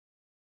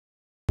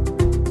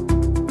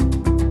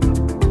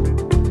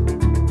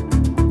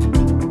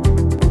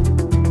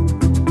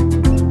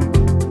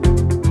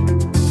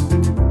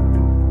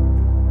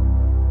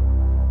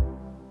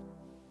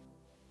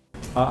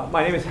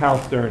My name is Hal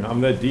Stern.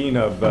 I'm the Dean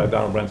of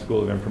Donald Brent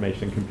School of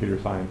Information and Computer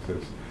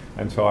Sciences.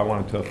 And so I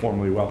wanted to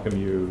formally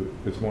welcome you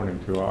this morning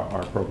to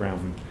our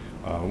program,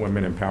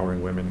 Women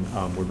Empowering Women.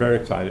 We're very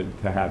excited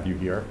to have you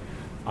here.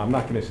 I'm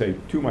not going to say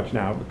too much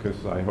now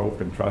because I hope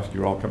and trust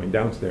you're all coming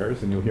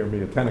downstairs and you'll hear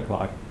me at 10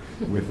 o'clock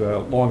with a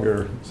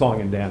longer song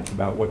and dance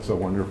about what's so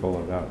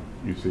wonderful about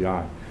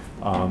UCI.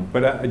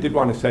 But I did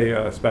want to say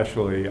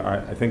especially,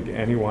 I think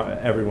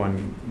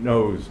everyone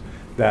knows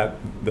that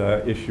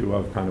the issue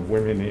of kind of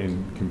women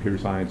in computer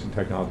science and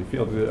technology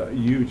field is a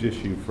huge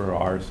issue for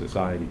our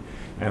society.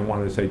 And I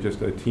wanted to say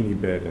just a teeny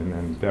bit, and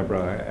then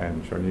Deborah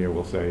and Sharnnia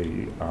will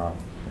say a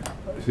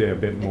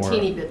bit more. A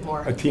teeny bit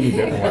more. A teeny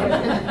bit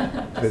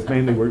more. Because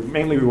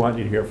mainly we want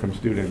you to hear from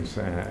students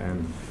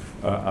and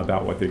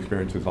about what the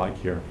experience is like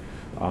here.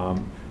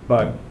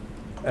 But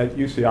at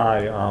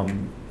UCI,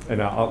 and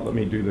let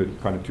me do the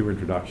kind of two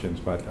introductions,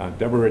 but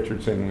Deborah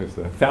Richardson is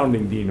the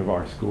founding dean of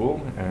our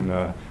school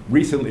and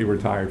recently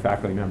retired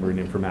faculty member in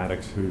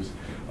informatics who's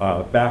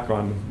back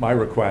on my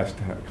request,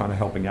 kind of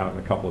helping out in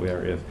a couple of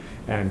areas.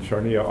 And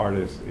Sharnnia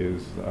Artis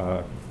is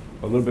a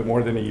little bit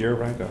more than a year,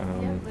 right?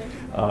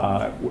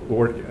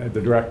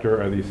 The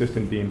director or the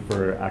assistant dean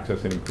for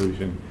access and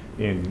inclusion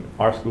in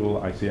our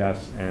school,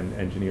 ICS, and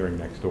engineering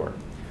next door.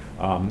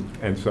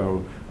 And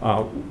so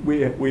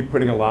we're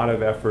putting a lot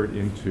of effort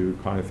into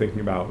kind of thinking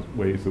about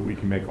ways that we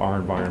can make our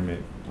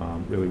environment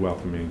really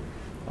welcoming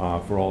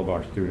for all of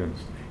our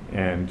students.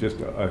 And just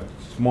a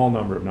small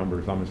number of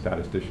numbers. I'm a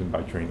statistician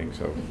by training,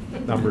 so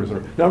numbers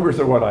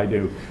are what I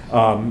do.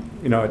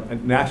 You know,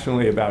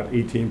 nationally, about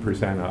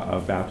 18%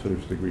 of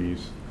bachelor's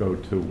degrees go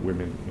to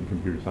women in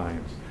computer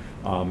science.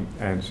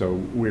 And so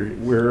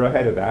we're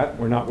ahead of that.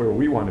 We're not where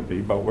we want to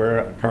be, but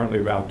we're currently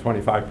about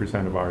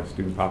 25% of our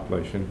student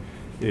population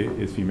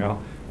is female.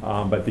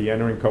 But the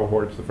entering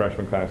cohorts, the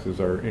freshman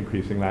classes, are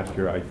increasing. Last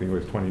year, I think it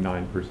was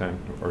 29%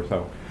 or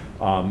so.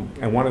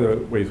 And one of the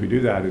ways we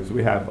do that is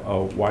we have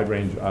a wide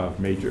range of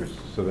majors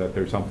so that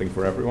there's something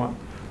for everyone.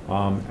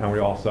 And we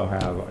also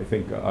have, I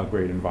think, a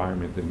great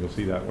environment, and you'll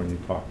see that when you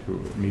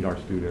meet our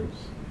students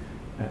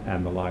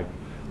and the like.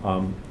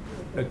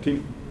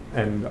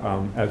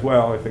 As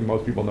well, I think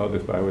most people know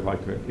this, but I would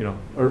like to, you know,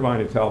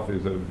 Irvine itself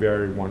is a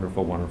very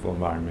wonderful, wonderful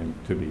environment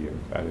to be in.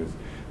 That is,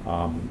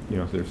 you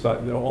know, there's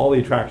all the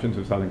attractions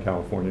of Southern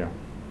California,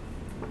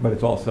 but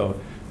it's also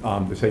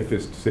the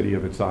safest city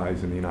of its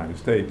size in the United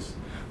States.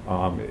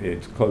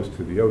 It's close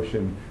to the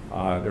ocean.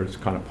 There's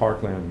kind of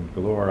parkland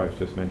galore. I was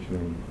just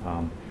mentioning.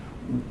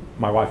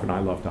 My wife and I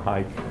love to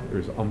hike.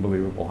 There's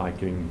unbelievable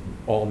hiking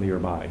all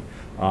nearby.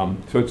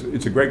 So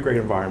it's a great, great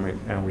environment,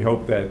 and we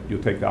hope that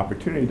you'll take the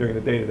opportunity during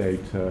the day today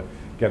to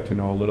get to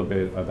know a little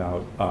bit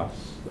about us,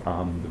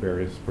 the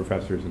various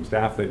professors and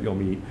staff that you'll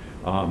meet,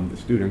 the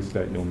students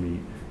that you'll meet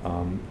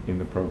in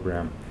the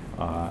program.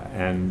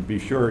 And be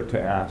sure to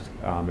ask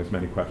as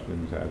many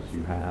questions as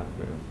you have.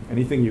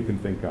 Anything you can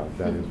think of.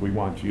 That is, we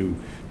want you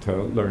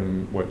to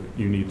learn what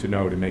you need to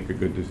know to make a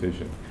good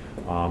decision.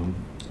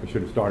 I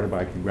should have started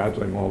by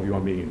congratulating all of you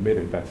on being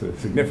admitted. That's a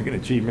significant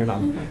achievement.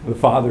 I'm the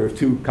father of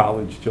 2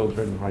 college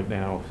children right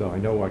now, so I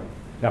know what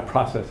that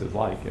process is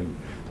like, and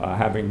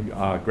having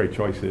great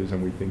choices,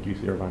 and we think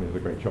UC Irvine is a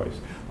great choice.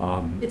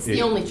 It's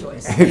the only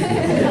choice.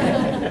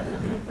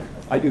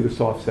 I do the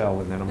soft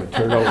sell, and then I'm going to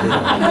turn it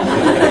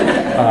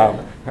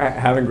over.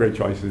 Having great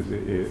choices,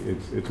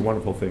 it's a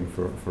wonderful thing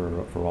for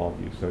all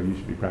of you. So you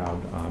should be proud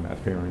as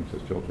parents,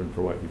 as children,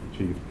 for what you've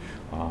achieved.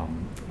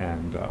 I'm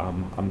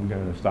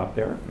going to stop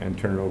there and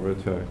turn it over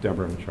to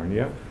Deborah and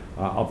Sharnnia.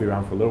 I'll be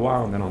around for a little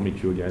while, and then I'll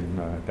meet you again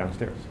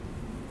downstairs.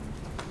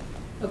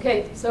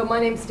 Okay, so my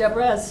name's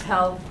Deborah, as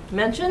Hal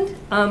mentioned.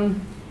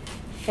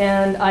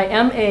 And I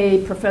am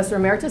a professor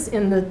emeritus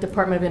in the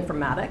Department of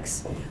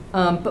Informatics.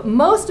 But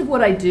most of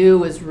what I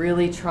do is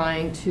really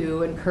trying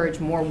to encourage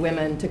more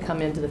women to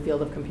come into the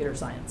field of computer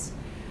science,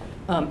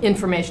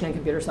 information and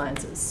computer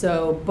sciences.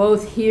 So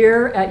both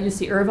here at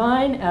UC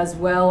Irvine, as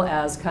well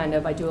as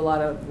I do a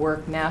lot of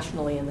work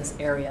nationally in this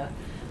area.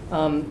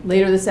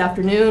 Later this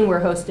afternoon, we're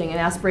hosting an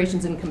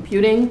Aspirations in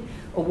Computing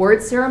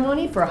award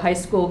ceremony for high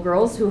school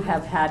girls who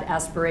have had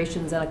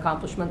aspirations and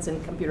accomplishments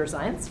in computer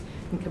science,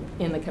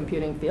 in the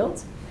computing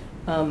fields.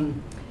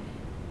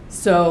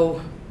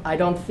 So I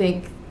don't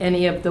think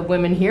any of the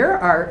women here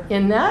are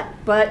in that,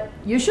 but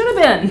you should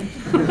have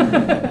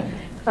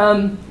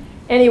been.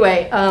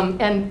 Anyway,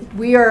 and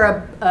we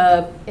are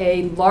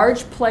a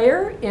large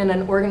player in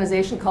an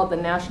organization called the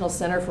National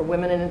Center for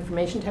Women in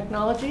Information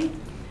Technology,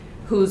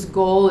 whose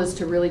goal is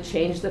to really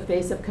change the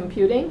face of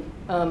computing,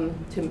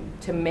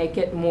 to make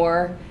it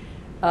more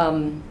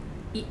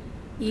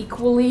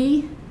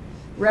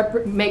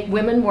make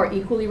women more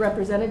equally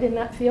represented in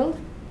that field,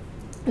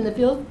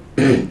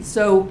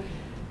 So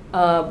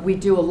we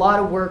do a lot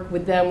of work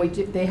with them.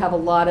 They have a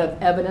lot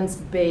of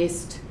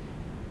evidence-based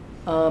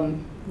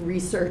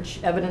research,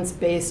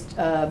 evidence-based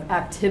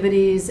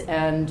activities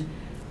and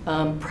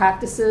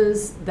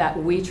practices that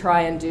we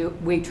try and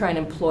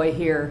employ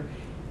here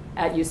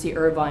at UC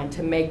Irvine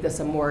to make this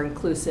a more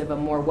inclusive, a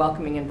more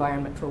welcoming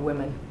environment for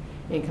women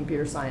in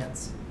computer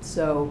science.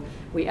 So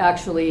we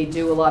actually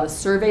do a lot of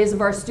surveys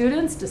of our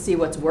students to see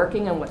what's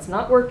working and what's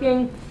not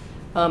working.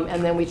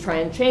 And then we try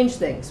and change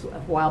things. A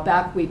while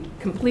back, we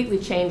completely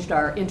changed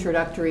our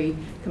introductory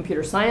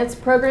computer science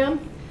program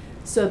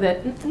so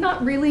that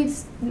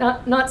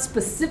not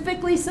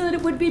specifically so that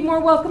it would be more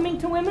welcoming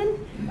to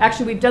women.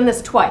 Actually, we've done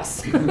this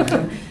twice.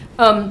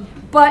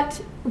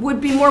 But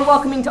would be more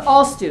welcoming to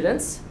all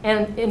students,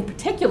 and in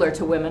particular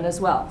to women as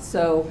well.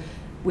 So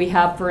we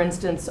have, for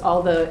instance,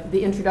 all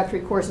the introductory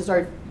courses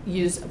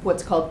use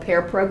what's called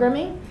pair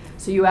programming.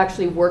 So you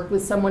actually work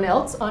with someone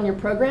else on your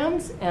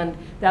programs, and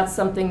that's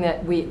something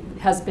that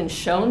has been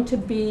shown to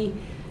be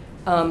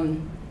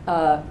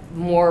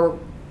more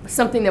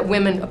something that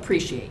women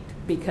appreciate,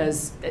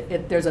 because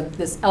there's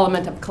this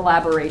element of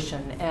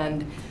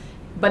collaboration,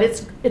 but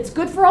it's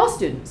good for all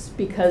students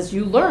because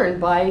you learn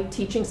by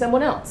teaching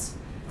someone else.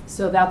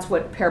 So that's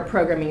what pair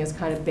programming is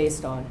kind of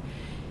based on.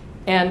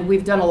 And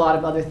we've done a lot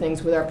of other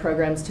things with our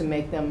programs to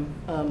make them,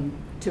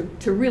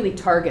 to really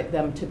target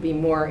them to be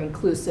more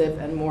inclusive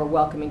and more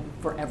welcoming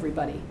for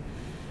everybody.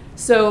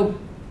 So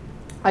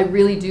I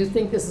really do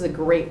think this is a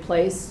great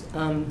place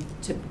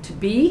to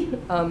be.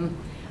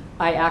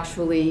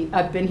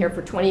 I've been here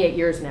for 28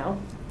 years now,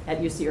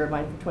 at UC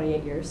Irvine for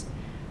 28 years.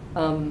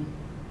 And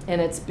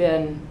it's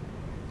been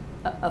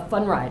a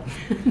fun ride.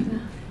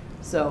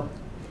 So.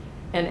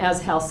 And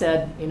as Hal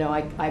said, you know,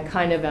 I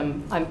kind of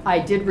I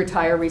did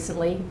retire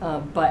recently,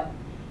 but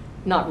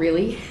not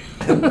really.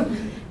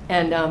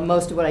 And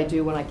most of what I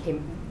do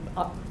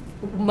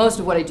most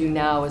of what I do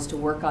now is to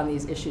work on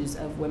these issues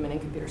of women in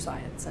computer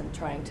science and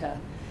trying to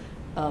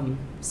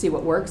see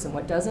what works and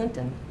what doesn't.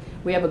 And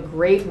we have a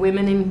great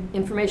Women in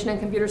Information and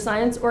Computer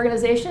Science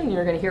organization.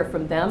 You're going to hear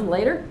from them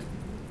later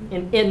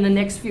in the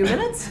next few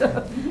minutes.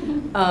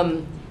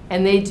 And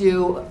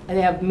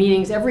they have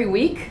meetings every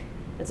week.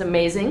 It's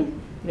amazing.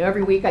 You know,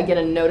 every week I get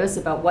a notice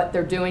about what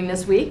they're doing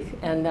this week,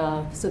 and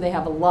so they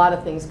have a lot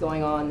of things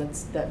going on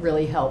that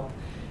really help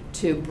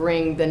to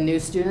bring the new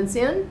students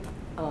in.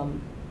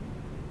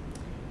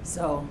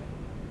 So,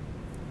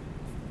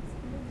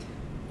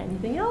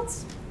 anything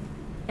else?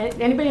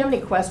 Anybody have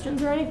any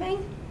questions or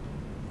anything?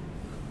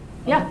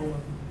 Yeah?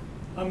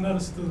 I'm not a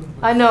student.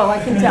 I know,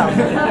 I can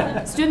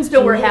tell. Students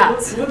don't wear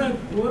hats. What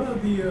are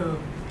the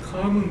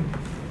common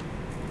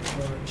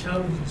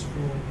challenges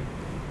for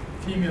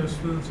female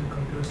students in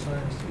computer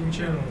science in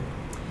general?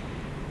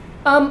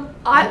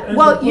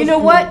 Well, you know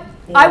what?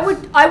 I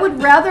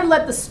would rather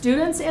let the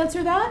students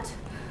answer that.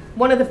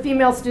 One of the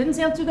female students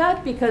answer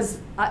that, because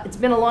it's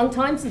been a long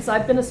time since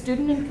I've been a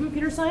student in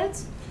computer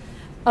science.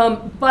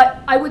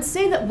 But I would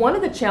say that one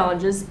of the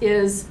challenges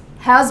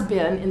has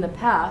been in the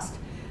past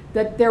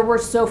that there were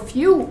so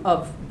few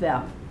of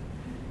them.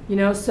 You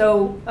know,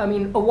 so I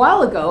mean, a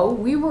while ago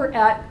we were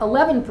at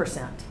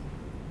 11%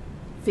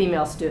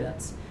 female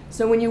students.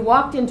 So when you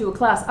walked into a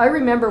class, I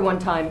remember one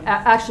time,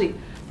 actually,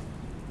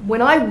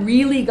 when I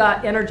really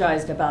got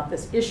energized about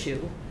this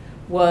issue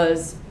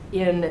was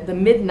in the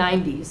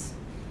mid-90s.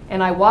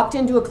 And I walked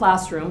into a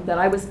classroom that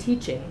I was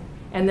teaching,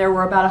 and there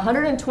were about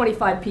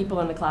 125 people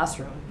in the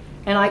classroom.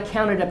 And I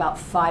counted about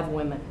 5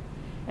 women.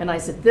 And I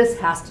said, this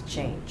has to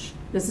change.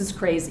 This is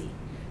crazy.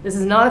 This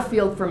is not a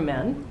field for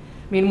men.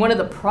 I mean, one of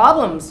the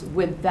problems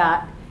with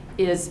that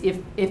is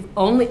if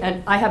only,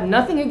 and I have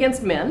nothing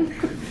against men,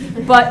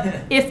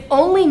 but if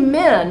only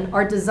men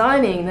are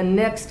designing the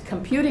next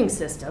computing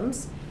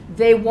systems,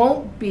 they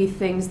won't be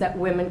things that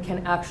women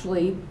can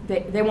actually,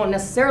 they won't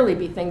necessarily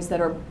be things that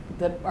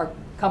are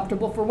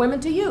comfortable for women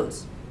to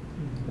use.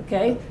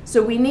 Okay?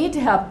 So we need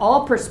to have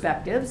all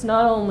perspectives,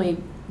 not only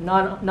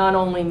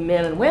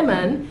men and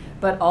women,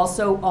 but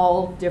also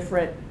all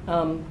different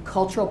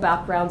cultural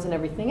backgrounds and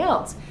everything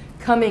else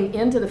coming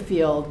into the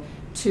field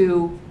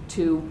to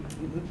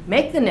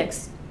make the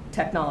next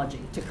technology,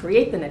 to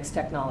create the next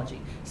technology,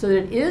 so that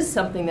it is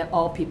something that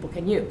all people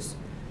can use.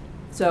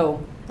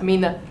 So, I mean,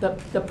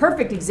 the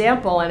perfect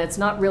example, and it's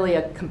not really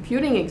a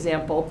computing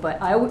example,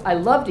 but I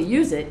love to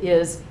use it,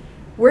 is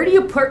where do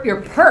you put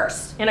your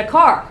purse in a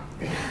car?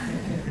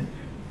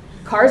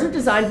 Cars are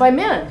designed by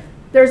men.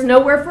 There's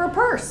nowhere for a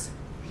purse.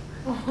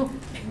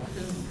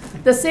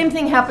 The same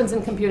thing happens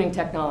in computing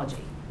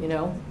technology, you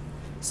know?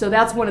 So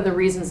that's one of the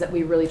reasons that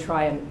we really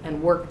try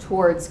and work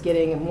towards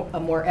getting a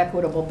more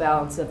equitable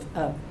balance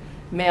of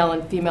male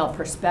and female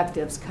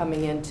perspectives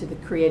coming into the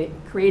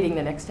creating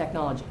the next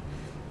technology.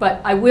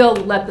 But I will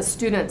let the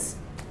students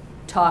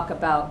talk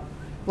about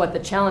what the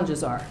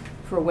challenges are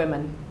for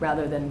women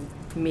rather than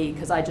me,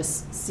 because I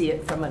just see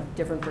it from a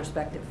different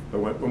perspective. But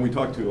when we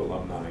talk to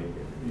alumni,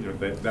 you know,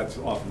 that's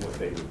often what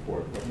they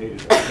report. What made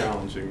it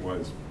challenging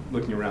was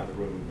looking around the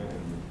room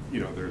and, you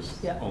know, there's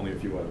only a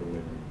few other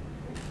women.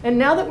 And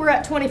now that we're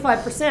at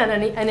 25%,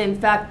 and in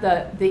fact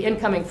the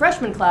incoming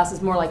freshman class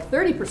is more like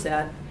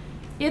 30%,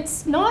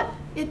 it's not,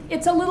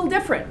 it's a little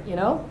different, you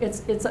know?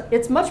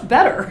 It's much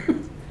better.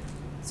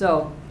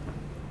 So,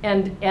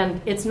 and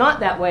it's not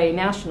that way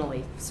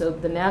nationally. So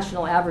the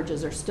national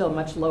averages are still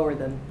much lower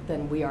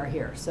than we are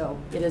here. So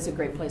it is a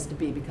great place to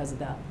be because of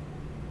that.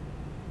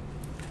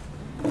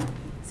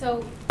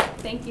 So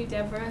Thank you,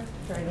 Deborah.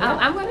 Very good.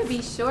 I'm going to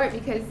be short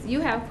because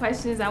you have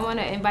questions. I want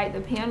to invite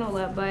the panel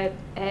up, but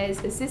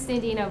as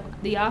Assistant Dean of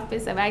the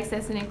Office of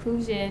Access and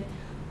Inclusion,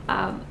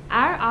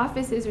 our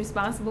office is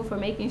responsible for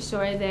making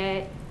sure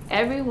that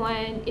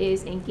everyone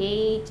is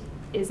engaged,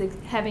 is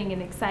having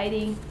an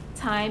exciting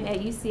time at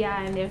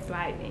UCI, and they're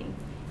thriving.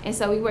 And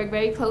so we work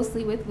very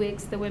closely with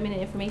WICS, the Women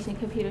in Information and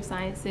Computer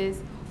Sciences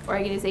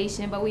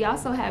organization, but we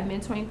also have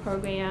mentoring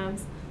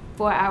programs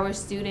for our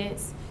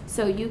students.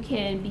 So you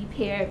can be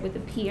paired with a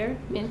peer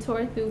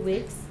mentor through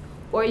WICS,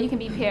 or you can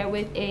be paired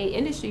with a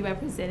industry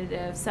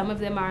representative. Some of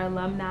them are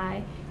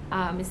alumni,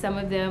 and some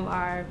of them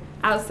are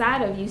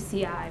outside of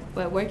UCI,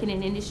 but working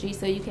in industry,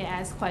 so you can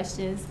ask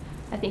questions.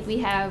 I think we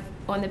have,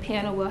 on the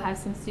panel, we'll have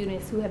some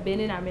students who have been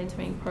in our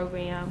mentoring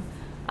program.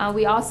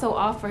 We also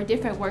offer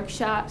different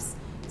workshops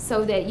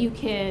so that you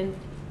can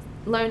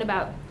learn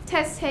about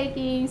test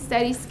taking,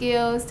 study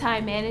skills,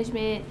 time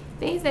management,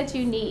 things that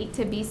you need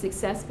to be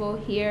successful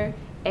here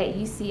at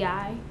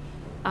UCI.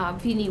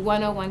 If you need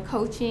one-on-one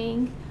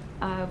coaching,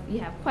 you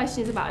have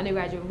questions about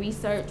undergraduate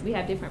research, we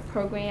have different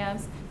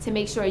programs to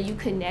make sure you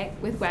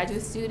connect with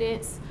graduate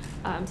students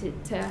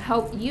to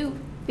help you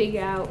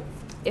figure out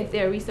if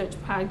there are research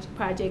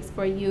projects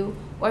for you,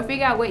 or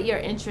figure out what your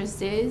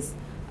interest is.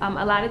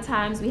 A lot of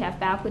times we have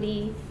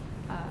faculty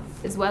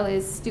as well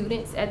as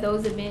students at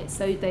those events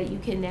so that you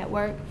can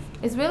network.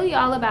 It's really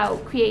all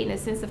about creating a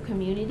sense of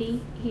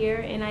community here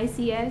in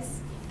ICS.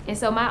 And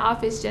so my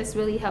office just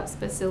really helps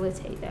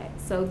facilitate that.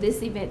 So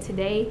this event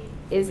today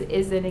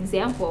is an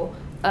example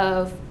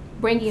of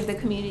bringing the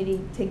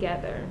community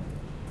together.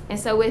 And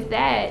so with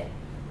that,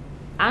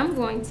 I'm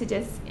going to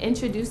just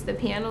introduce the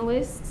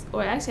panelists,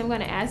 or actually I'm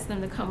going to ask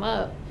them to come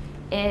up,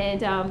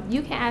 and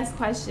you can ask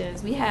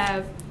questions. We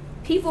have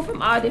people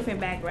from all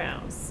different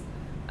backgrounds.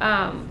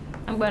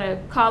 I'm going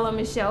to call on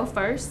Michelle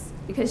first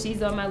because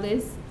she's on my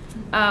list.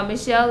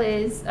 Michelle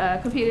is a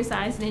computer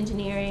science and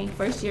engineering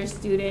first-year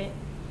student.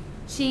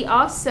 She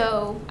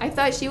also, I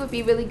thought she would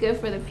be really good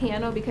for the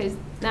panel because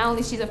not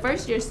only she's a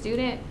first-year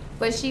student,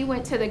 but she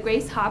went to the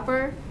Grace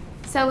Hopper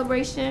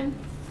celebration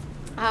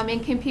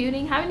in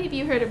computing. How many of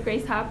you heard of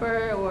Grace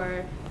Hopper,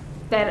 or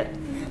that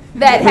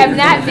have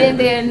not been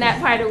there in that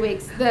part of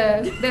WICS,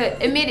 the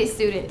admitted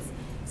students?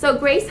 So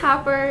Grace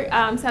Hopper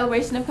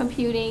Celebration of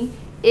Computing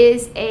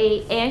is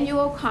an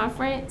annual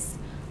conference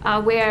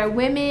where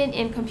women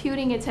in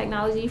computing and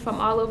technology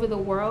from all over the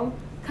world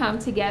come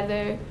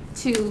together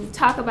to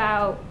talk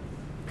about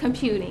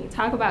computing,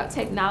 talk about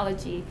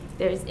technology.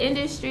 There's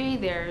industry,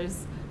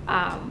 there's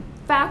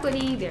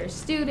faculty, there's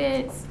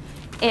students,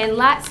 and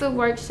lots of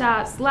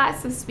workshops,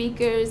 lots of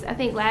speakers. I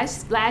think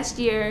last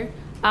year,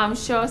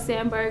 Cheryl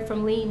Sandberg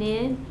from Lean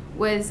In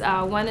was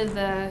one of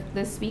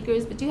the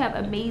speakers, but you have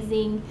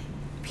amazing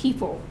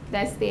people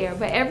that's there.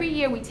 But every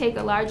year we take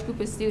a large group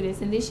of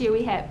students, and this year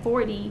we had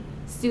 40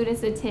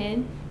 students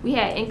attend. We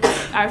had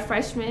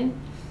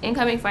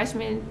incoming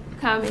freshmen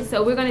come, and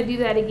so we're going to do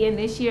that again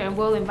this year, and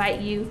we'll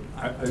invite you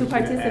to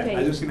participate.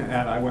 I was just going to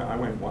add,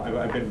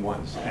 I've been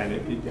once,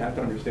 and you have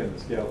to understand the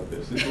scale of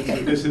this.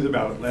 This is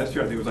about, last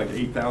year I think it was like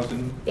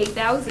 8,000.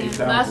 8,000.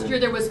 Last year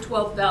there was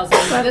 12,000.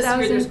 This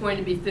year there's going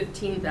to be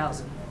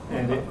 15,000.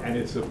 And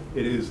it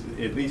is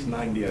at least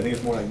 90. I think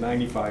it's more like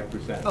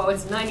 95%. Oh,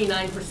 it's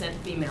 99%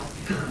 female.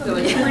 So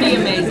it's pretty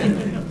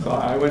amazing. So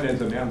I went as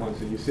a man once,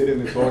 and you sit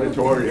in this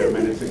auditorium,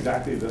 and it's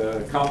exactly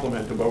the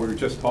complement of what we were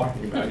just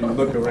talking about. You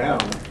look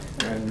around,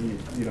 and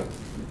you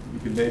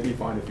can maybe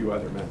find a few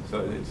other men.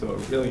 So it's a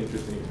really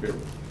interesting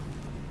experience.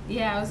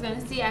 Yeah, I was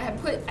going to see. I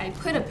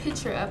put a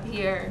picture up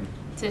here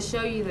to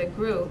show you the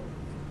group.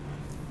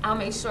 I'll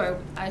make sure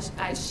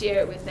I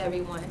share it with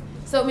everyone.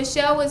 So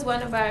Michelle was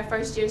one of our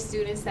first-year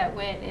students that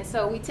went, and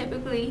so we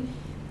typically,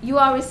 you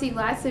all receive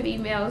lots of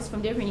emails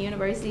from different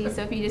universities,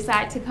 so if you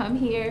decide to come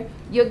here,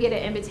 you'll get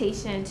an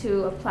invitation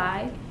to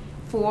apply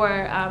for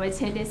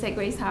attendance at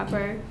Grace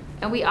Hopper.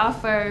 And we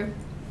offer,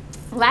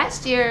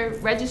 last year,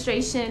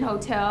 registration,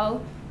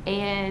 hotel,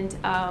 and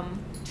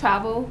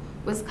travel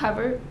was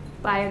covered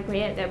by a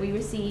grant that we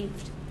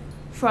received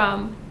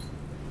from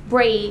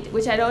BRAID,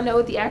 which I don't know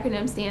what the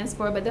acronym stands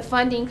for, but the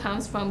funding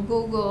comes from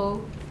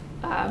Google,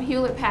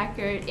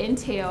 Hewlett-Packard,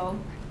 Intel,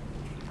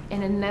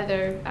 and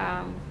another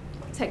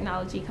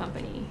technology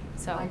company.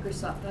 So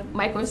Microsoft.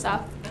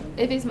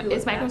 It's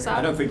Microsoft.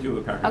 I don't think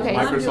Hewlett-Packard. Okay.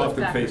 Microsoft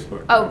and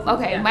Facebook. Oh,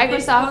 okay. Yeah.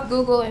 Microsoft,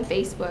 Google, and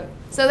Facebook.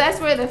 So that's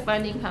where the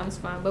funding comes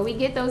from. But we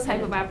get those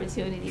type of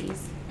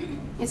opportunities,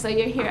 and so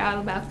you'll hear all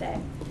about that.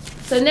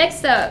 So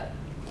next up,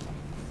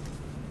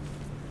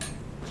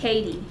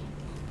 Katie.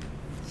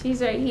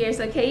 She's right here.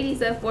 So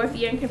Katie's a fourth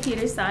year in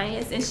computer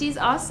science, and she's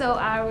also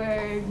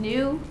our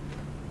new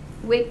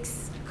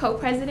WICS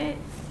co-president.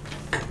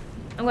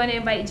 I'm going to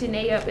invite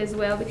Janay up as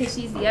well because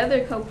she's the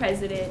other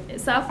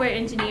co-president, software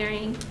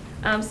engineering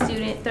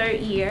student, third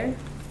year.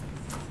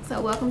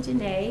 So welcome,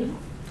 Janay.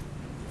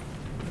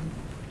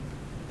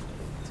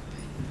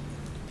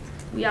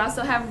 We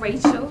also have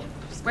Rachel.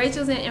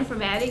 Rachel's in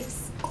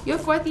informatics. You're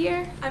fourth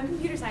year? I'm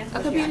computer science.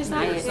 Oh, computer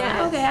science?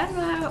 Yeah. Okay, I don't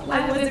know why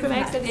I have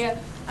informatics in there.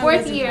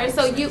 Fourth year.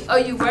 So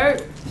you were.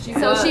 She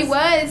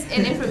was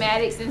in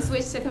informatics and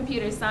switched to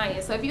computer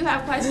science. So if you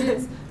have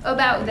questions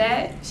about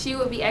that, she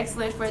would be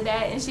excellent for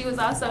that. And she was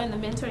also in the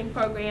mentoring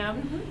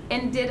program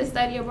and did a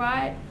study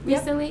abroad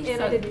recently.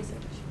 And I did research.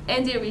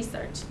 And did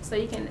research. So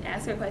you can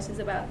ask her questions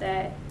about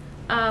that.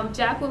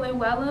 Jacqueline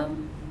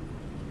Wellham,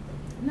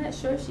 I'm not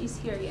sure if she's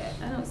here yet.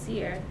 I don't see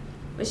her.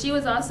 But she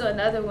was also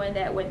another one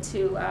that went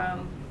to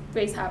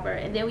Grace Hopper.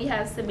 And then we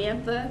have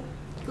Samantha,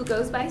 who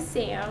goes by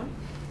Sam.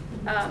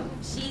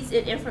 She's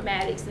in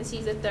informatics, and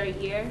she's a third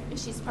year, and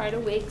she's part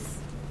of WICS.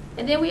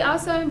 And then we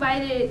also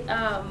invited,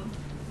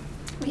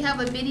 we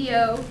have a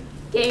video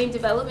game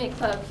development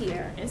club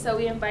here. And so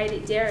we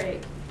invited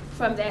Derek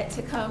from that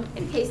to come.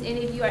 In case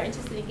any of you are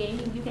interested in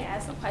gaming, you can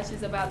ask some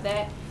questions about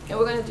that. And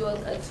we're going to do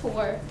a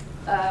tour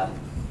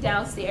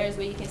downstairs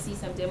where you can see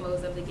some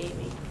demos of the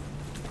gaming.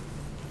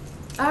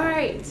 All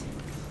right,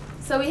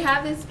 so we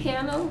have this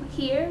panel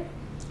here.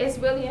 It's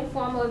really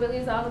informal. It really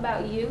is all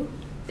about you.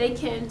 They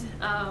can,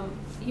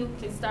 you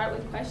can start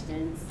with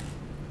questions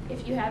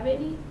if you have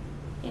any.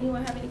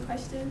 Anyone have any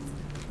questions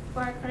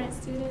for our current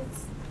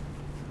students?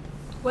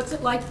 What's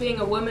it like being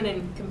a woman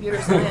in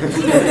computer science?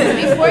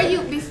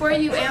 Before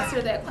you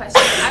answer that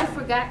question, I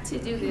forgot to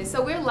do this.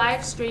 So we're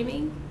live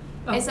streaming,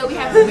 and so we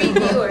have 3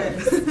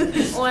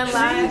 viewers on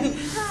live.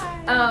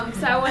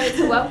 So I wanted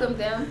to welcome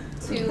them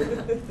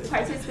to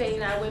participate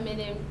in our Women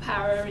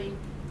Empowering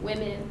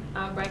Women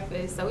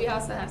breakfast. So we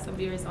also have some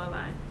viewers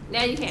online.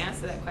 Now you can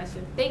answer that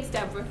question. Thanks,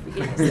 Deborah, for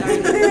getting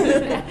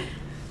started.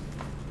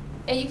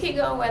 And you can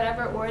go in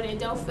whatever order, and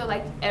don't feel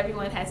like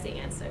everyone has to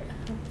answer.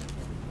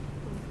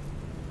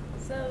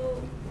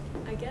 So,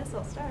 I guess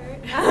I'll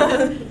start.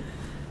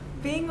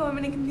 Being a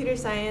woman in computer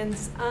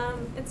science,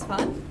 it's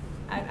fun.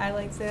 I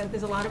like to,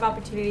 there's a lot of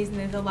opportunities and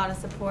there's a lot of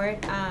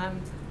support.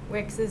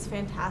 WICS is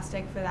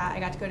fantastic for that. I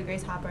got to go to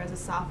Grace Hopper as a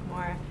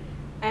sophomore,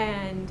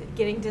 and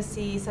getting to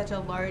see such a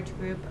large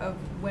group of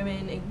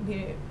women in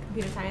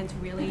computer science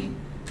really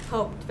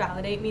helped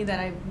validate me that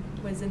I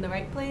was in the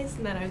right place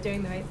and that I was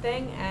doing the right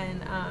thing.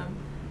 And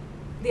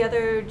the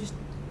other, just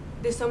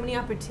there's so many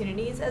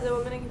opportunities as a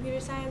woman in computer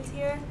science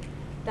here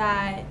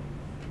that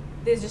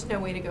there's just no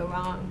way to go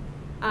wrong.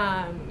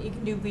 You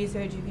can do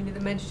research, you can do the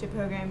mentorship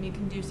program, you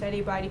can do study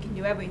abroad, you can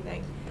do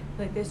everything.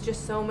 Like, there's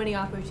just so many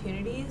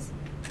opportunities.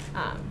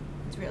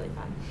 It's really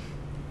fun.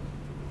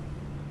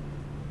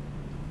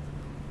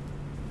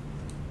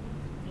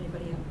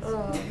 Anybody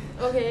else?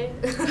 Okay.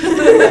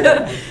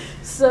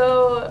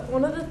 So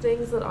one of the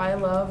things that I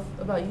love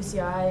about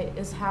UCI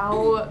is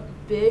how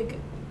big,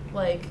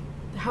 like,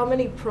 how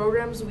many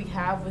programs we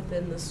have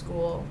within the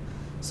school.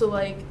 So,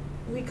 like,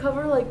 we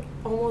cover, like,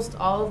 almost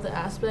all of the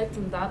aspects,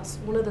 and that's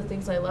one of the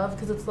things I love,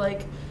 because it's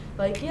like,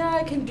 yeah,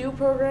 I can do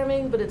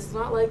programming, but it's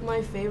not, like,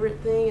 my favorite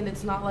thing, and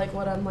it's not, like,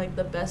 what I'm, like,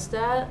 the best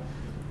at.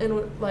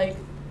 And, like,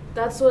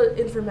 that's what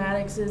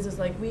informatics is,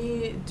 like,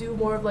 we do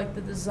more of, like,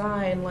 the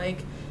design, like,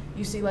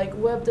 you see, like,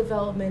 web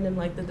development and,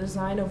 like, the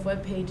design of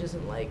web pages,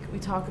 and, like, we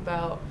talk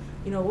about,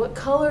 you know, what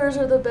colors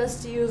are the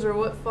best to use or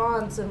what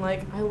fonts, and,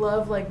 like, I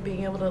love, like,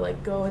 being able to,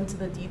 like, go into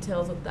the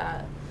details of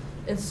that.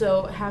 And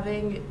so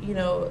having, you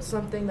know,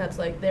 something that's,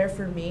 like, there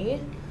for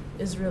me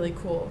is really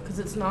cool, because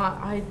it's not,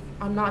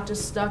 I'm not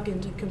just stuck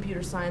into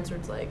computer science where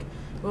it's like,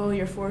 oh,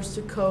 you're forced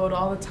to code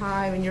all the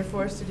time and you're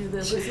forced to do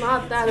this. It's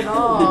not that at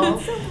all.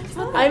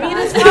 I mean,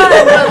 it's fun,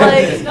 but,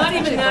 like, It's not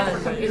even that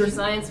for computer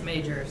science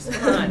majors.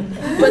 Come on.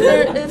 But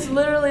it's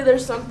literally,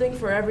 there's something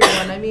for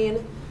everyone. I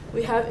mean,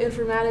 we have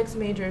informatics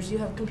majors, you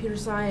have computer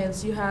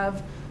science, you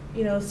have,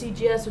 you know,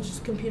 CGS, which is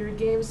computer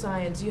game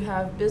science, you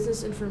have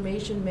business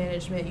information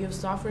management, you have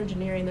software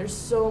engineering. There's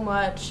so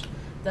much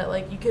that,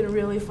 like, you can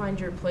really find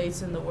your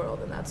place in the world,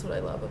 and that's what I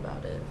love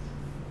about it.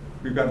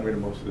 We've gotten rid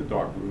of most of the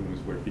dark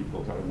rooms where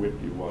people kind of whip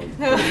you while you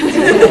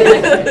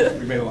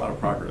we made a lot of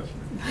progress.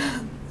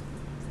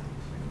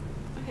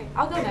 Okay,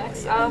 I'll go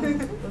next.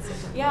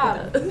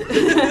 Yeah.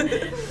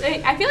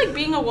 I feel like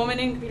being a woman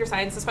in computer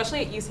science,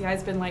 especially at UCI,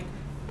 has been, like,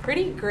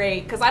 pretty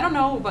great, because I don't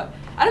know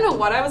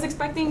what I was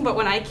expecting, but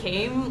when I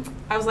came,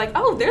 I was like,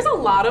 oh, there's a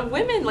lot of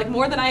women, like,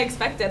 more than I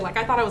expected. Like,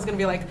 I thought I was going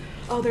to be like,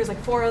 oh, there's,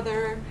 like, 4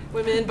 other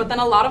women, but then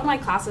a lot of my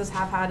classes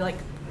have had, like,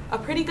 a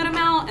pretty good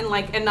amount, and,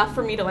 like, enough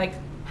for me to, like,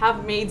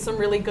 have made some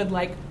really good,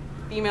 like,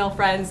 female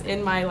friends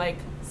in my, like,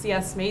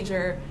 CS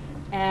major,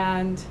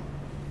 and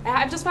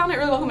I've just found it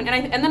really welcoming.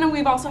 And then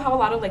we've also have a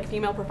lot of, like,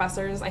 female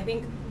professors. I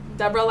think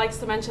Deborah likes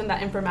to mention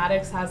that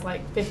informatics has,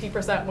 like,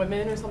 50%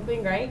 women or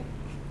something, right?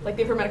 Like,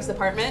 the informatics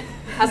department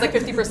has, like,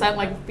 50%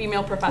 like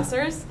female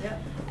professors. Yeah.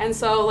 And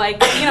so,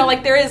 like, you know,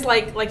 like, there is,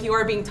 like you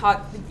are being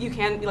taught, you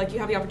have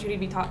the opportunity to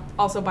be taught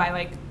also by,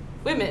 like,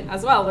 women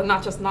as well, and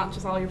not just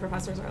all your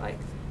professors are, like,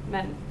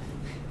 men.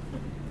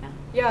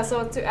 Yeah,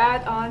 so to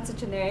add on to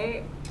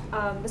Janay,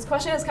 this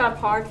question is kind of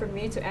hard for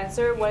me to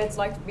answer what it's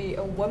like to be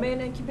a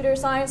woman in computer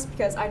science,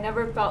 because I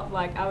never felt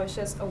like I was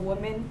just a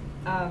woman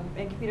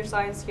in computer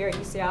science here at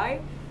UCI,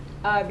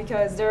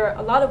 because there are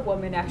a lot of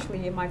women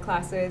actually in my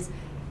classes,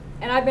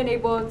 and I've been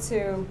able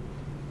to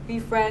be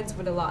friends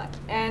with a lot.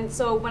 And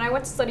so when I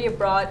went to study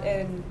abroad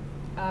in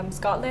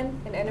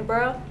Scotland, in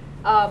Edinburgh.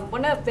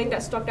 One of the things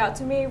that struck out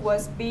to me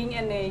was being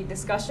in a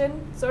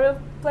discussion sort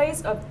of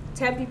place of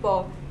 10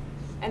 people.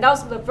 And that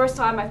was the first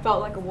time I felt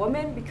like a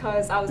woman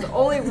because I was the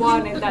only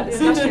one in that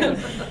discussion.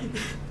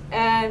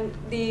 And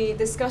the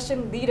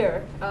discussion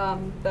leader,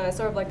 the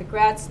sort of like the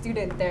grad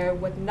student there,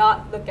 would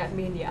not look at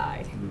me in the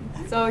eye.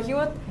 So he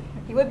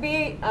would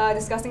be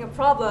discussing a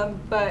problem,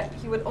 but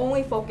he would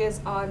only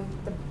focus on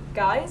the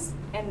guys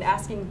and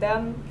asking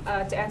them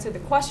to answer the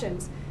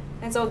questions.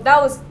 And so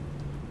that was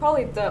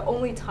probably the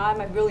only time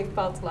I really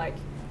felt like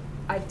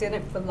I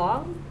didn't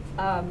belong.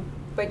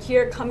 But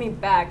here coming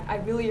back, I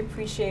really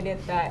appreciated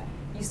that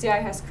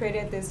UCI has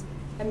created this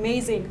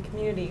amazing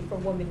community for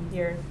women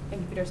here in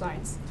computer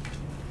science.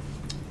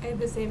 I had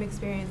the same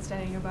experience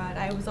studying abroad.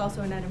 I was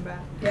also in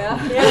Edinburgh.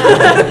 Yeah?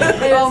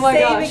 Yeah. Oh my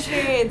same gosh.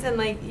 experience, and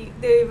like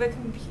they have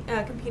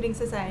a computing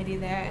society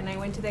there, and I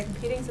went to their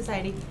computing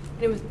society,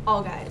 and it was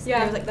all guys. Yeah,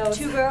 there was that like was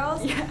 2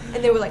 girls, yeah.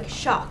 and they were like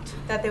shocked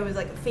that there was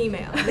like a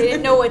female. They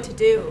didn't know what to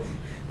do,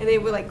 and they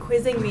were like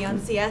quizzing me on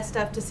CS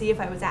stuff to see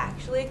if I was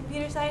actually a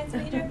computer science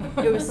major.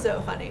 It was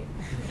so funny.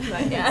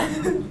 But yeah.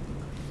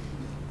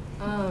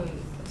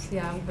 So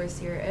yeah, I'm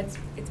first year. It's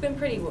been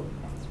pretty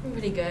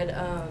good.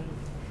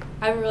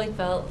 I haven't really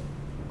felt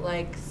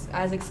like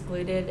as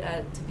excluded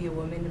to be a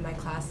woman in my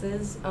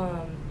classes.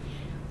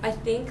 I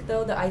think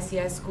though the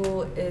ICI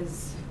school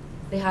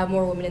they have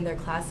more women in their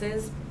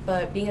classes,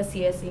 but being a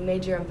CSE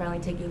major, I'm finally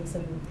taking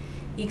some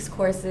EECS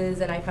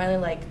courses, and I finally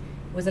like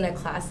was in a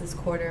class this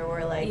quarter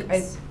where like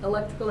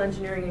Electrical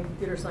engineering and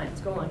computer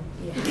science. Go on.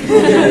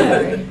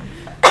 Yeah.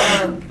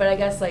 But I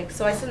guess like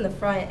so I sit in the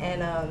front,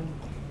 and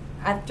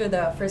after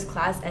the first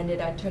class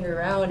ended, I turned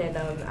around and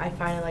I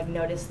finally like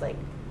noticed like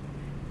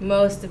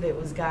most of it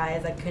was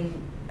guys. I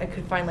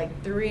could find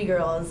like 3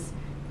 girls,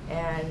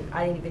 and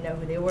I didn't even know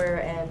who they were.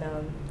 And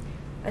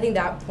I think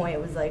that point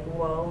was like,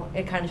 whoa!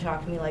 It kind of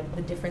shocked me, like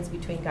the difference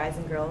between guys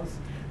and girls.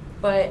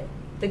 But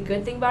the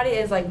good thing about it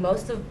is like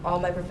most of all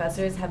my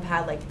professors have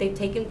had like they've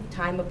taken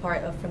time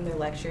apart from their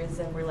lectures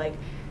and were like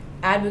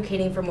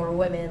advocating for more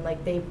women.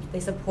 Like they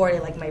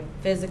supported like my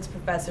physics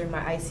professor,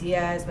 my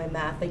ICS, my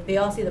math. Like they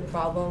all see the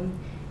problem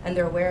and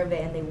they're aware of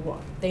it, and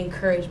they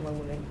encourage more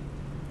women,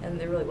 and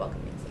they're really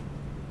welcoming. So,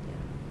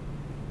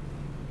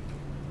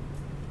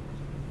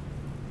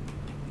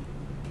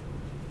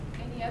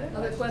 yeah. Any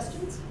Other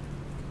questions?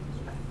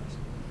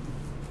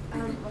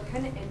 What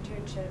kind of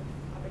internship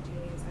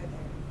opportunities are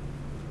there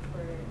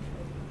for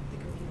the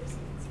computer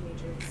science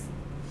majors?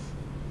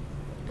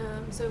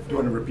 So Do you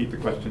want to repeat the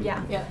question?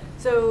 Yeah. Yeah.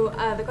 So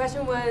the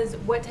question was,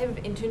 what type of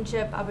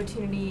internship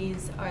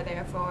opportunities are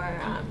there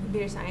for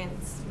computer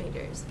science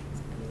majors?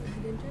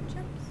 Have you had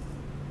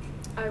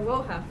internships? I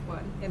will have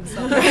one in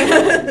summer.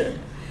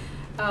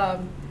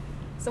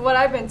 So what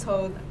I've been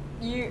told,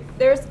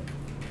 there's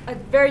a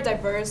very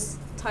diverse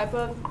type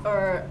of,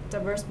 or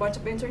diverse bunch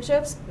of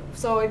internships.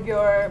 So if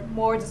you're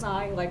more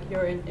design, like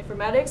you're in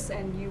informatics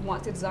and you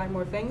want to design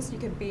more things, you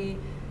could be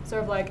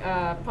sort of like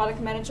a product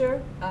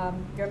manager.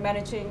 You're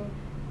managing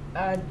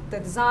the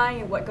design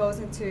and what goes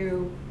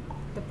into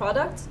the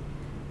product.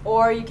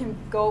 Or you can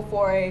go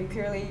for a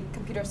purely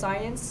computer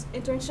science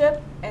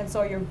internship, and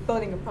so you're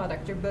building a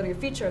product, you're building a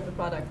feature of the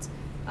product.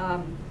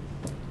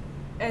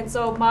 And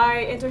so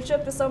my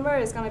internship this summer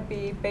is going to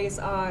be based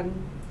on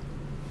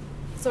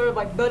sort of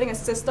like building a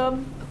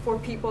system for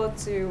people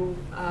to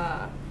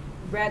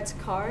rent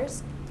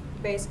cars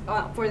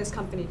for this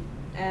company.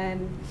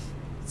 And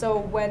so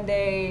when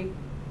they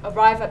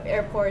arrive at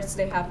airports,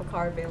 they have a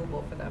car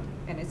available for them,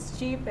 and it's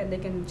cheap, and they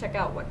can check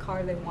out what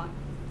car they want.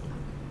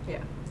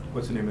 Yeah.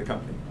 What's the name of the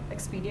company?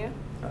 Expedia.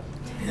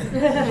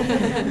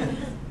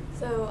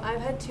 So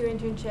I've had 2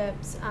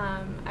 internships.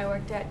 I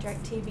worked at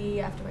DirecTV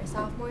after my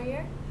sophomore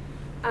year,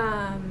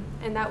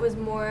 and that was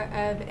more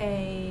of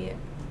a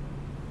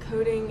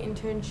coding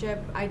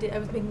internship. I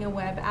was making a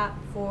web app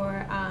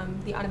for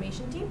the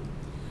automation team,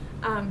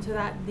 so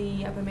that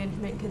the upper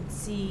management could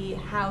see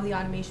how the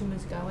automation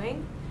was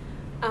going.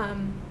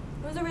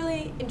 It was a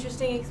really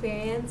interesting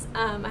experience.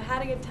 I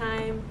had a good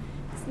time.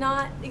 It's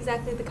not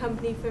exactly the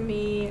company for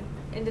me.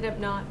 Ended up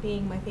not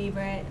being my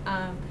favorite.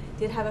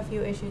 Did have a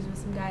few issues with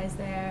some guys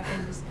there,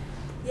 and just,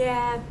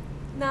 yeah,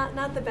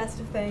 not the best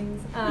of things.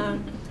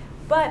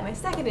 But my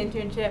second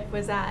internship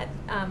was at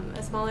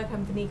a smaller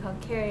company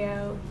called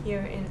Cario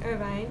here in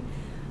Irvine,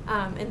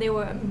 and they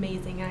were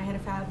amazing, and I had a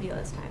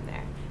fabulous time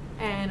there.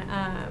 And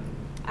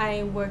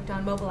I worked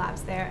on mobile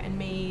apps there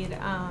and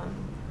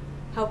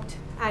helped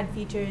add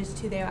features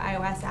to their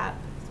iOS app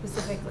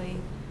specifically,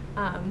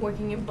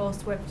 working in both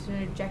Swift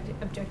and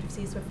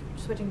Objective-C,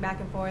 switching back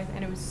and forth,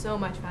 and it was so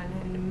much fun. I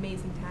had an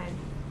amazing time.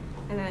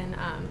 And then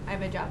I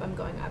have a job I'm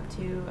going up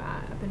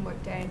in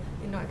Workday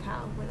in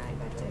NorCal when I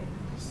graduate.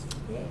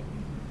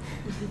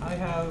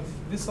 Yeah.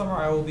 This summer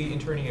I will be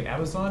interning at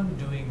Amazon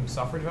doing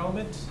software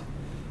development.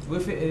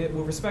 With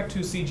respect to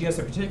CGS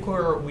in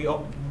particular,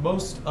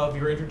 most of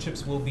your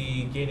internships will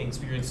be gaining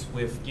experience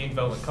with game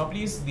development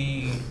companies.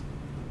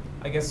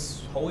 I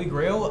guess, holy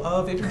grail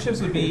of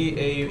internships would be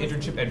a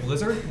internship at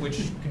Blizzard, which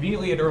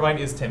conveniently at Irvine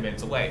is 10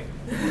 minutes away.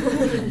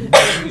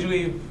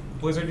 Usually,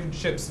 Blizzard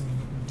internships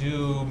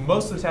do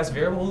most of the tasks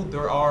variable.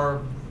 There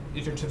are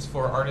internships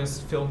for artists,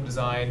 film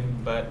design,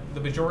 but the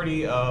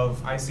majority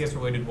of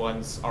ICS-related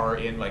ones are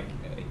in like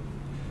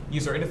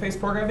user interface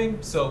programming,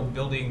 so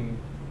building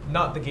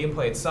not the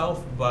gameplay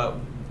itself, but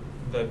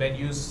the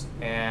menus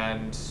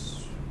and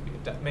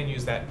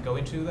menus that go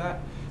into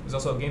that. There's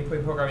also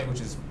gameplay programming, which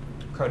is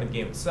code in the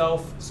game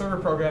itself, server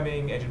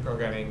programming, engine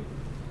programming,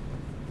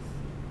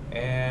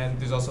 and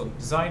there's also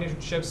design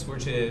internships,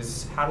 which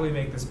is how do we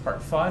make this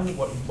part fun?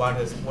 What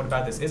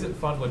about this isn't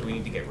fun? What do we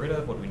need to get rid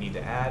of? What do we need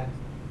to add?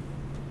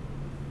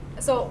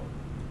 So,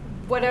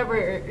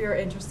 whatever you're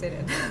interested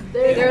in,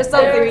 There's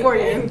something for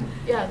you.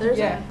 Yeah,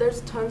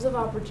 there's tons of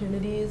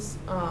opportunities.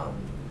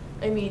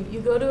 I mean, you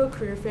go to a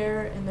career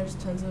fair and there's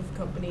tons of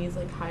companies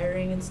like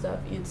hiring and stuff.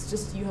 It's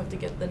just you have to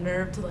get the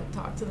nerve to like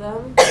talk to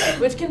them,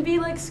 which can be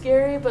like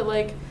scary. But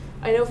like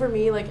I know for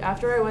me, like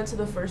after I went to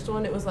the first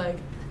one, it was like,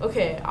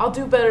 okay, I'll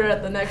do better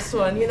at the next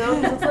one, you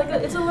know? 'Cause it's like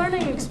it's a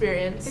learning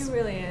experience. It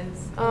really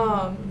is.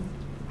 I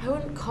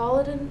wouldn't call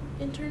it an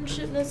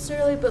internship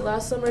necessarily, but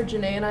last summer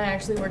Janay and I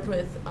actually worked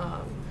with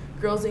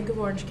Girls Inc. of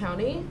Orange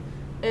County,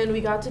 and we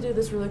got to do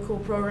this really cool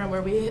program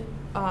where we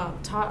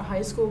taught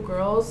high school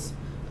girls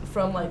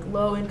from like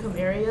low income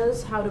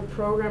areas how to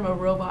program a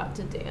robot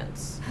to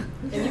dance.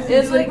 And you can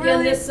It's do it like again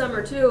really- this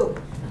summer too.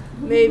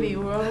 Maybe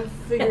we're all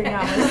figuring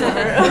out my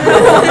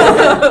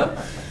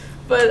summer.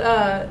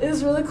 But it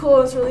was really cool.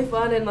 It was really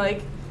fun, and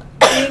like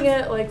being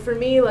at like for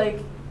me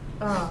like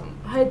I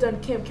had done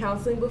camp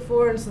counseling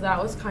before, and so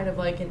that was kind of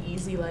like an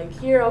easy like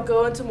here I'll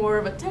go into more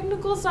of a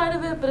technical side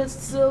of it, but it's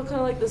still kind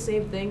of like the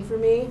same thing for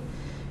me.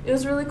 It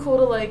was really cool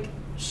to like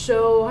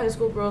show high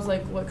school girls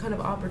like what kind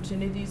of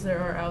opportunities there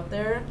are out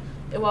there,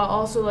 and while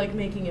also like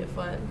making it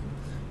fun,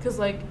 because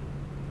like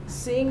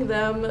seeing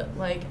them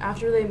like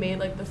after they made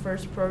like the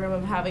first program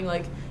of having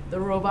like the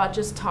robot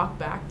just talk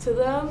back to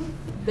them,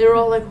 they were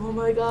all like, oh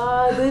my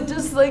god, they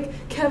just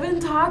like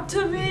Kevin talked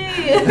to me.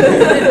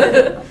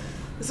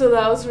 So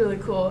that was really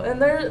cool,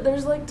 and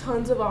there's like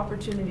tons of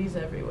opportunities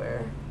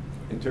everywhere.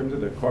 In terms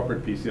of the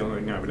corporate piece, the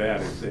only thing I would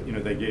add is that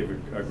they gave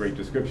a great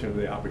description of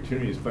the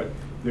opportunities, but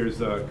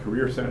there's a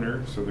career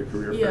center, so the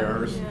career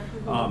fairs.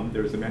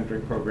 There's a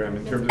mentoring program.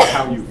 In terms of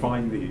how you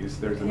find these,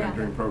 there's a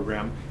mentoring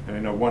program, and I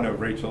know one of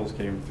Rachel's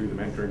came through the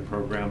mentoring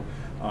program.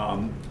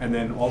 And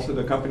then also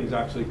the companies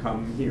actually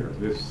come here,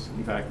 this,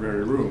 in fact,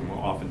 very room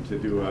often to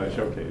do a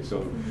showcase.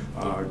 So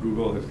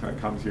Google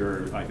comes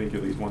here, I think,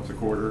 at least once a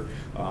quarter,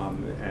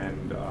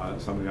 and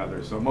some of the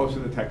others. So most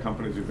of the tech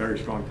companies have very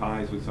strong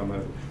ties with some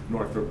of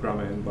Northrop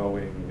Grumman,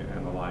 Boeing,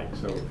 and the like.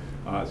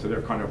 So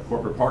they're kind of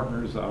corporate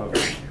partners of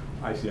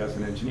ICS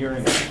and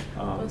engineering.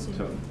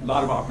 So a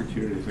lot of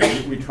opportunities.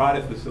 And we try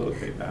to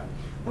facilitate that.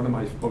 One of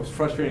my most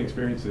frustrating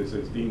experiences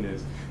as dean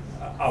is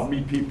I'll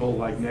meet people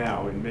like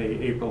now in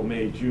April,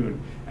 May, June,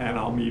 and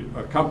I'll meet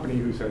a company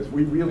who says,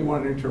 we really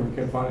want an intern, we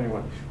can't find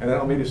anyone. And then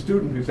I'll meet a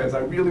student who says, I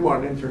really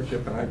want an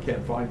internship and I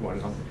can't find one.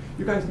 And I'll say,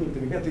 you guys need to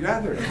get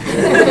together.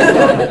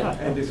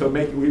 And so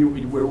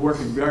we're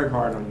working very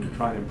hard on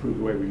trying to improve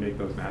the way we make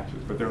those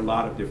matches, but there are a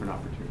lot of different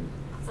opportunities.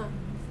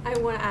 I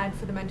want to add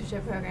for the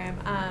mentorship program.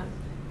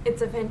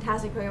 It's a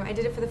fantastic program. I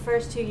did it for the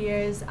first 2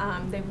 years.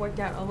 They've worked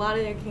out a lot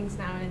of their kinks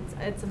now, and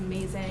it's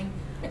amazing.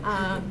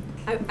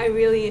 I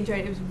really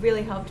enjoyed it. It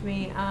really helped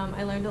me.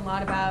 I learned a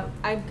lot about,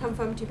 I come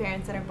from two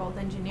parents that are both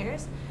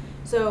engineers,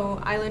 so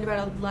I learned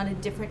about a lot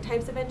of different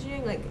types of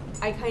engineering. Like,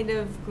 I kind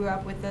of grew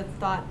up with the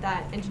thought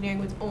that engineering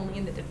was only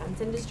in the defense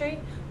industry,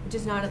 which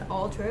is not at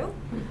all true.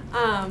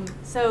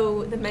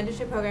 So the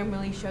mentorship program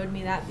really showed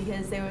me that,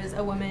 because there was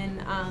a woman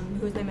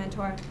who was my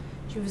mentor.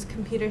 She was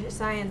computer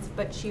science,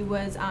 but she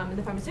was in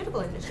the pharmaceutical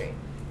industry,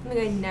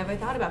 something I never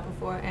thought about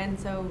before. And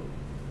so,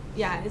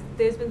 yeah,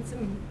 there's been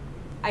some,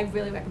 I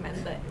really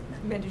recommend the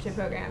mentorship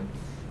program.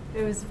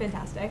 It was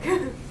fantastic.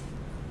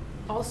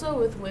 Also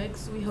with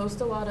Wix, we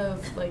host a lot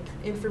of like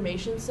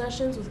information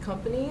sessions with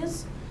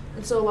companies.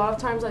 And so a lot of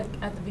times, like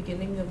at the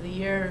beginning of the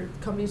year,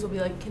 companies will be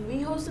like, can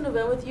we host an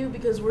event with you?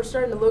 Because we're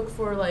starting to look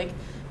for like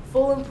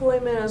full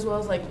employment as well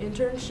as like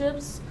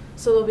internships.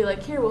 So they'll be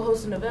like, here, we'll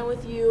host an event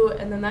with you.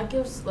 And then that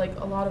gives like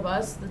a lot of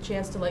us the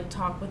chance to like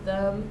talk with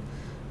them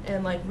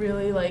and like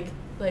really like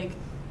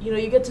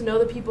you get to know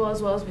the people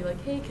as well as be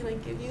like, hey, can I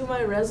give you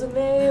my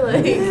resume?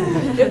 Like,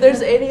 if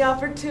there's any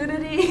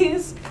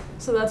opportunities.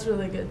 So that's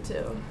really good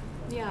too.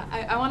 Yeah,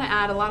 I want to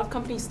add, a lot of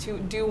companies too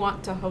do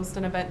want to host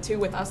an event too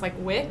with us, like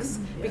Wix,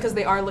 because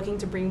they are looking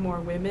to bring more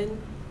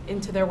women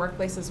into their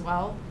workplace as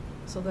well.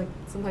 So like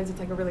sometimes it's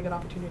like a really good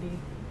opportunity.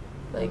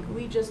 Like,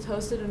 we just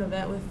hosted an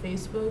event with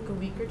Facebook a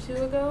week or two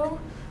ago,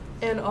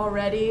 and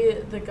already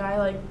the guy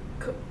like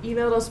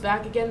emailed us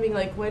back again being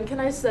like, when can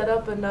I set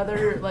up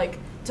another like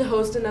to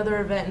host another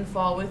event in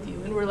fall with you?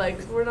 And we're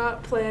like, we're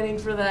not planning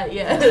for that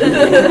yet.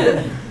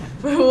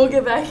 But we'll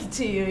get back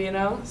to you,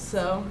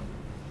 So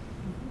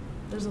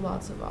there's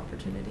lots of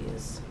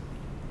opportunities.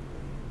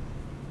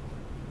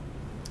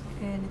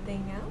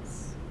 Anything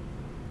else?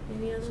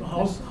 Any other So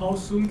questions? how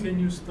soon can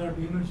you start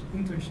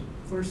internship?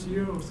 First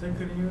year or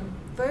second year?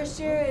 First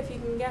year, if you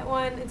can get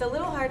one. It's a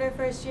little harder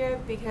first year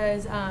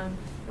because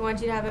they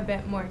want you to have a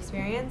bit more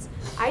experience.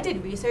 I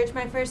did research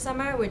my first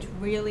summer, which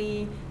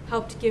really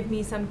helped give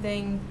me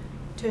something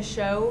to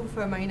show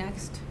for my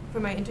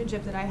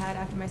internship that I had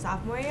after my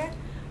sophomore year.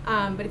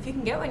 But if you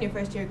can get one your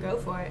first year, go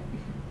for it.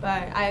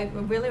 But I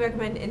would really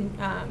recommend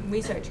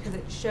research because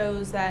it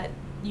shows that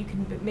you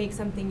can make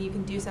something, you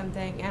can do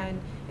something, and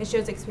it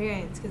shows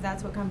experience because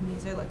that's what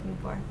companies are looking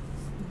for.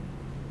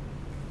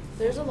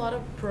 There's a lot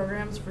of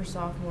programs for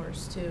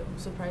sophomores too,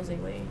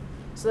 surprisingly.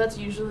 So that's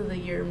usually the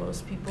year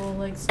most people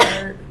like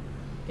start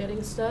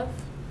getting stuff,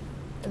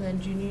 and then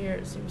junior year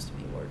it seems to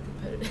be more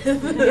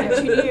competitive. Yeah,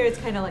 junior year it's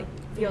kind of like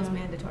feels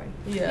mandatory.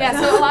 Yeah,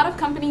 so a lot of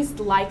companies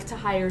like to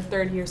hire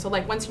third year. So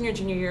like once in your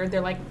junior year, they're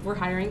like, we're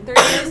hiring third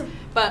years.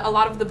 But a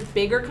lot of the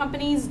bigger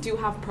companies do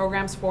have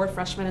programs for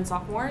freshmen and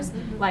sophomores.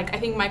 Like I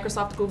think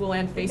Microsoft, Google,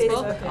 and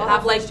Facebook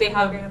have like they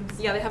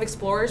have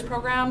explorers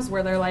programs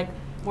where they're like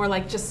more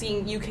like just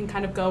seeing, you can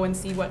kind of go and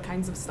see what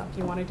kinds of stuff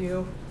you want to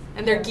do,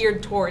 and they're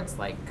geared towards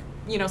like,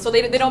 you know, so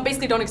they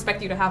don't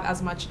expect you to have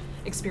as much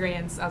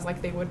experience as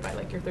like they would by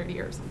like your third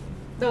year or something.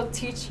 They'll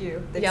teach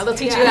you. Yeah, they'll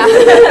teach you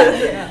that.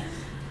 Yeah.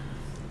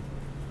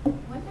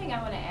 One thing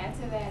I want to add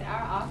to that,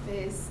 our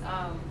office,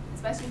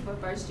 especially for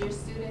first year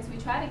students, we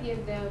try to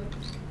give them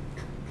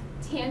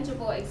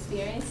tangible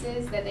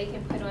experiences that they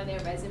can put on their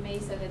resume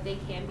so that they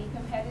can be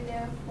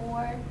competitive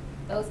for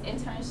those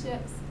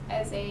internships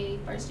as a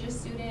first year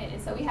student.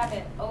 And so we have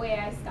an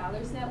OAI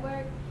Scholars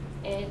Network,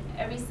 and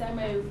every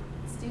summer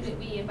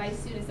we invite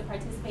students to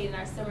participate in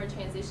our summer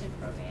transition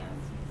program.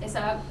 And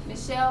so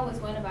Michelle was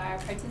one of our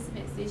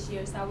participants this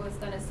year, so I was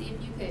going to see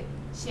if you could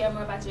share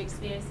more about your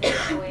experience in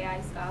the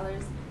OAI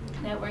Scholars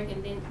Network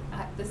and then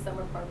the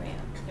summer program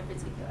in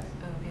particular.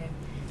 Okay.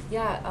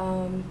 Yeah,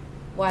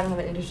 well, I don't have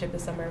an internship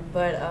this summer,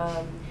 but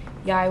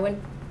yeah, I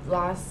went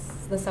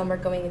the summer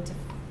going into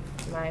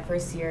my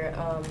first year.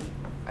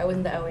 I was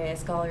in the OAI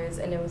Scholars,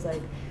 and it was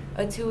like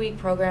a 2-week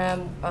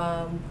program.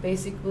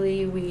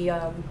 Basically, we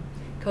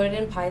coded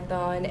in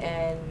Python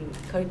and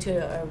coded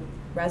to a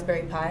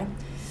Raspberry Pi.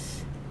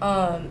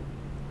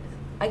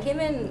 I came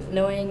in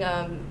knowing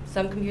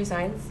some computer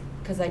science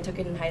because I took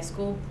it in high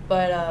school,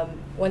 but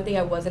one thing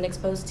I wasn't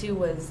exposed to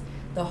was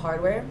the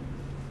hardware.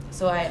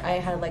 So I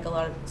had like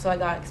so I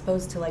got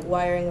exposed to like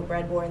wiring a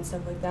breadboard and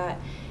stuff like that.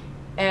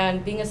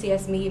 And being a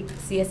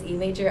CSE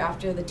major,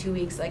 after the 2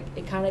 weeks, like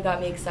it kind of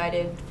got me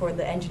excited for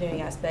the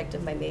engineering aspect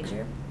of my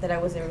major that I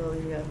wasn't really,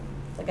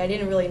 like I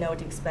didn't really know what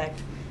to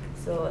expect.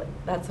 So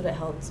that's what it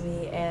helped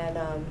me. And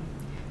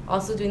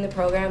also doing the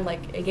program,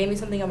 like it gave me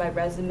something on my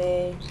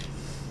resume.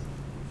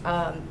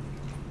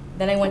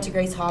 Then I went to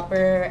Grace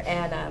Hopper,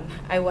 and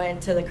I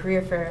went to the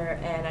career fair,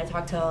 and I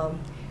talked to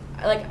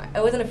like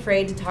I wasn't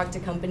afraid to talk to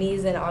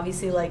companies, and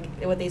obviously like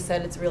what they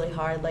said, it's really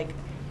hard. Like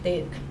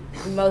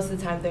most of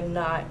the time they're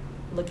not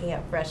looking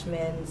at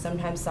freshmen,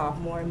 sometimes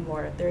sophomore,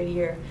 more third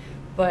year,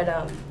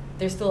 but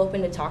they're still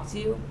open to talk to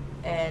you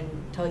and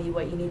tell you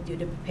what you need to do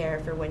to prepare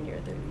for when you're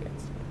third year and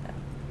stuff like that.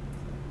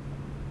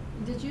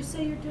 Did you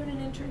say you're doing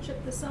an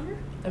internship this summer?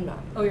 I'm not.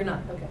 Oh, you're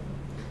not? Okay.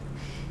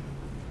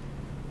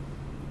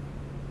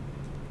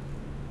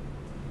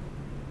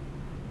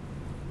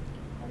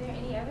 Are there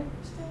any other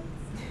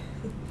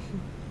questions?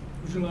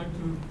 Would you like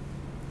to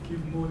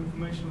give more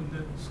information on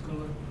that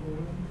scholar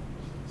program?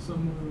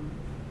 Some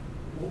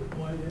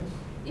OIS?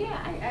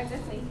 Yeah, I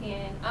definitely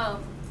can.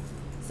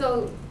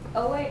 So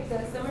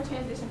the summer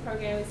transition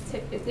program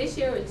is this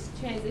year it's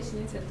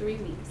transitioning to 3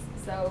 weeks.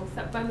 So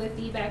from the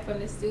feedback from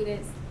the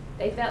students,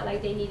 they felt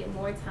like they needed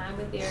more time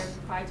with their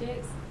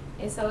projects.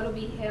 And so it'll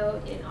be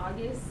held in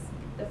August,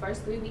 the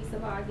first 3 weeks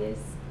of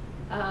August.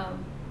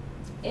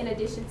 In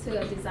addition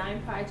to a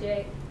design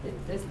project,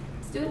 the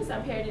students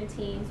are paired in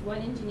teams, 1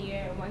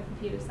 engineer and 1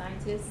 computer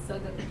scientist. So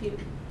the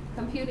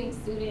computing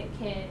student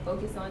can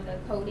focus on the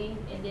coding,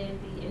 and then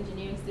the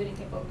engineering student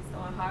can focus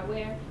on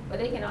hardware. But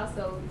they can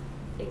also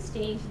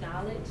exchange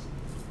knowledge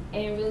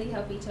and really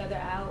help each other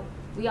out.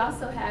 We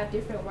also have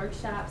different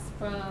workshops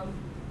from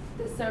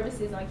the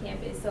services on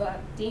campus. So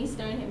Dean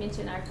Stern had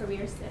mentioned our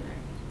Career Center.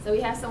 So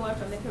we have someone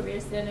from the Career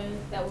Center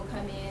that will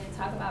come in and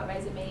talk about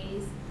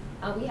resumes.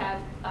 We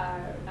have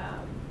our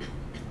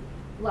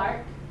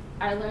LARC,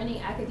 our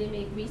Learning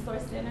Academic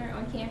Resource Center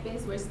on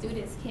campus, where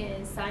students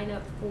can sign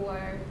up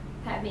for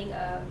having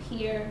a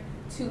peer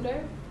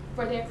tutor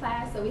for their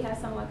class. So we have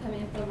someone come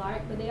in for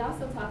LARC, but they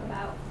also talk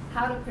about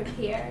how to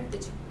prepare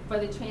for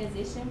the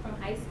transition from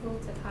high school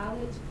to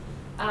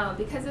college,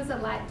 because it's a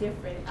lot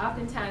different.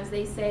 Oftentimes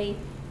they say,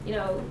 you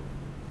know,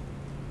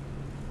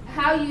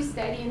 how you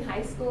study in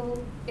high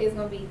school is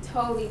going to be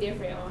totally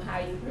different on how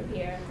you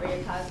prepare for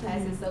your college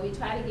classes. So we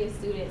try to give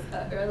students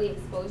an early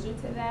exposure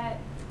to that.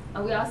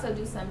 We also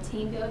do some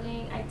team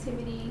building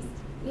activities.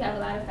 We have a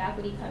lot of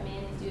faculty come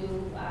in and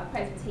do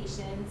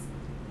presentations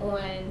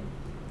on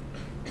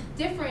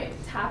different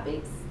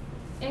topics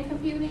in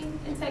computing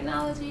and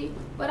technology,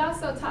 but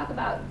also talk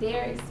about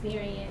their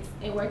experience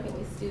in working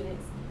with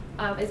students.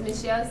 As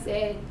Michelle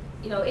said,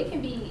 you know, it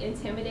can be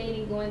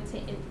intimidating going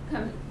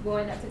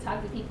up to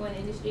talk to people in the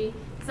industry.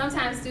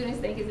 Sometimes students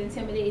think it's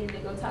intimidating to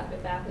go talk to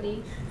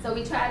faculty. So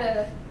we try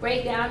to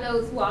break down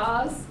those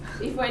walls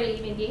before they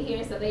even get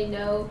here, so they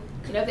know,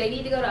 you know, if they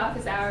need to go to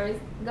office hours,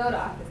 go to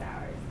office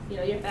hours. You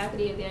know, your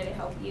faculty are there to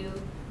help you.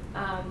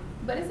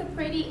 But it's a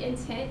pretty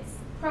intense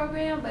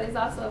program, but it's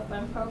also a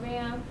fun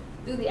program.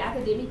 Through the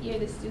academic year,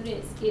 the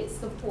students get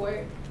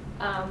support.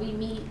 We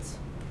meet,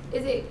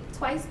 is it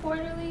twice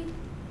quarterly?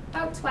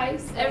 About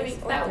twice,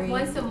 about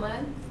once a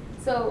month.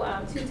 So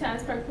 2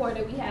 times per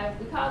quarter we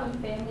call them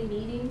family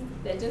meetings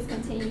that just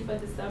continue for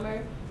the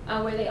summer,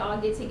 where they all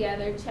get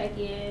together, check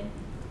in.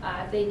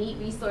 If they need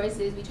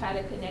resources, we try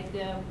to connect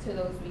them to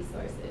those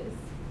resources.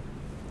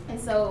 And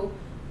so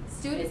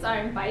students are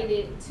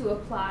invited to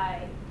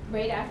apply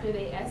right after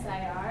they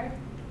SIR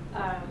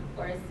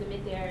or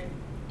submit their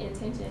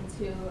intention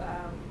to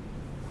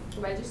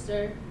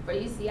register for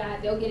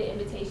UCI. They'll get an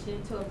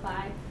invitation to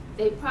apply.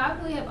 They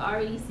probably have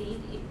already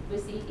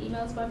received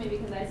emails from me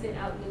because I sent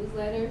out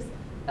newsletters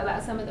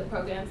about some of the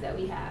programs that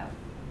we have.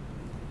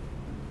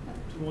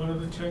 So what are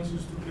the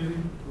chances to get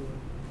in?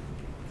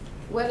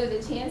 What are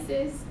the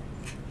chances?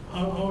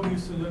 How do you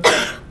select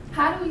them?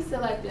 How do we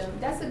select them?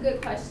 That's a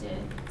good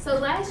question. So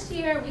last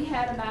year we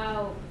had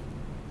about,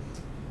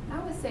 I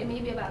would say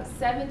maybe about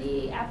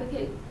 70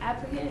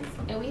 applicants,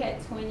 and we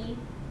had 20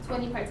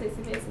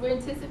 participants. We're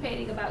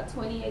anticipating about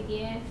 20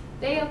 again.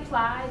 They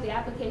apply, the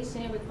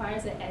application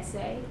requires an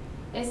essay.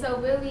 And so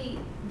really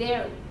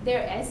their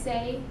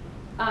essay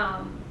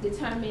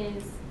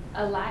determines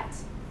a lot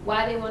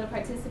why they want to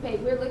participate.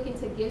 We're looking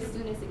to give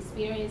students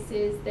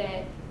experiences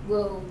that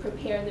will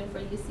prepare them for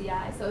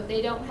UCI. So if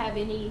they don't have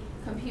any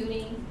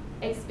computing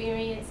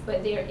experience,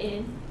 but they're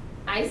in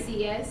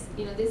ICS,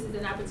 you know, this is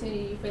an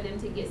opportunity for them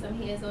to get some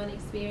hands-on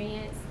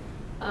experience.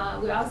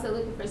 We're also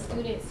looking for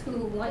students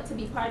who want to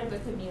be part of a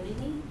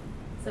community.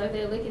 So if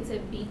they're looking to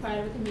be part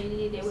of a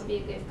community, they would be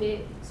a good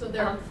fit. So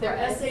their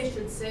essay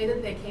should say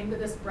that they came to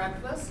this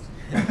breakfast?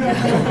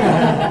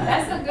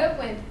 That's a good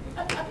one.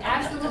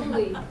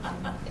 Absolutely.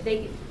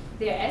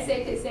 Their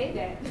essay could say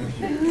that.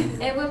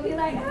 And we'll be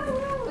like, oh,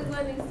 wow, it was one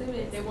of these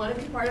students. They want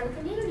to be part of a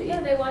community.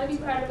 Yeah, they want to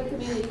be part of a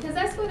community. Because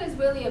that's what it's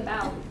really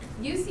about.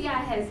 UCI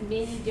has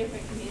many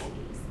different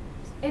communities.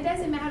 It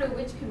doesn't matter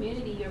which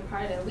community you're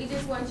part of. We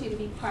just want you to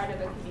be part of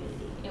a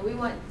community. And we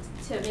want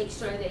to make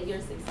sure that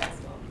you're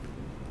successful.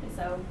 And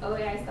so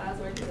OAI Styles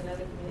Work is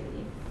another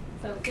community.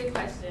 So good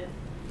question.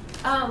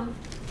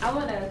 I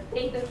want to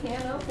thank the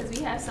panel because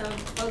we have some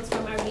folks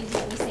from our region.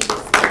 Thank you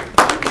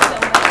so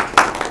much.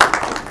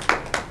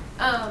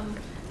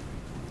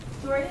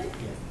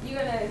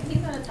 Jordan,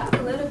 he's gonna talk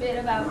a little bit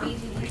about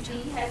BGDC.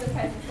 He has a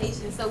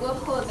presentation, so we'll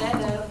pull that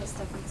up.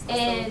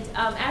 And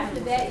after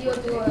that, you'll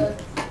do a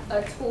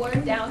tour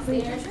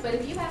downstairs. But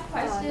if you have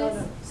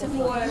questions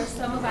for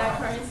some of our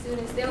current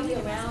students, they'll be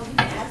around. You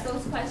can ask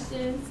those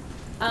questions.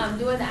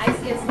 During the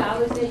ICS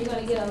Scholars Day, you're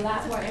going to get a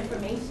lot more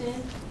information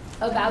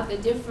about the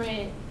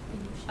different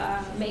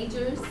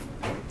majors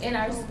in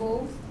our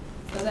schools.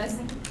 So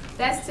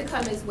that's to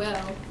come as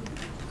well.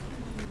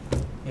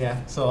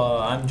 Yeah, so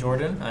I'm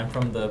Jordan. I'm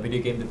from the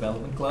Video Game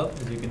Development Club,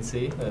 as you can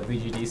see,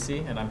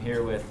 VGDC, and I'm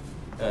here with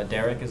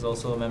Derek is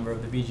also a member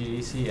of the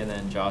VGDC, and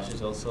then Josh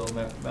is also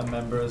a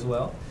member as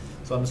well.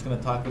 So I'm just going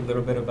to talk a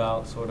little bit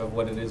about sort of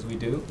what it is we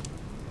do.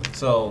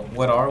 So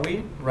what are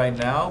we? Right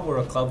now, we're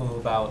a club of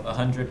about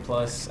 100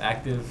 plus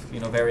active,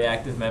 very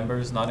active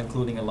members, not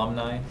including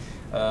alumni.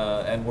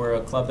 And we're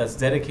a club that's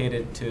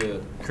dedicated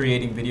to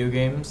creating video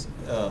games,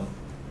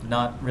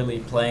 not really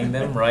playing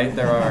them, right?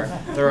 There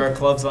are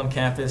clubs on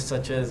campus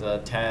such as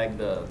TAG,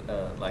 the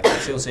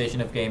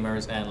Association of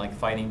Gamers, and like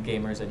Fighting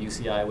Gamers at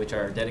UCI, which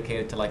are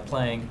dedicated to like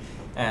playing.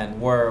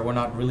 And we're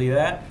not really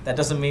that. That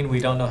doesn't mean we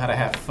don't know how to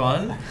have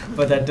fun,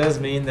 but that does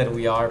mean that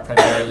we are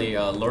primarily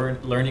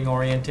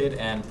learning-oriented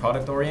and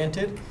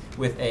product-oriented,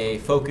 with a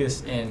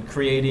focus in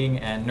creating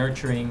and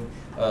nurturing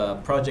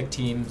project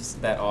teams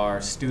that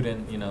are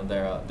student,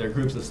 they're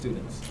groups of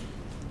students.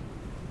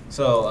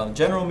 So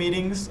general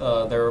meetings,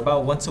 they're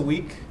about once a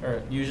week,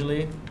 or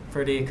usually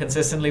pretty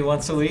consistently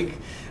once a week.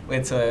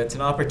 It's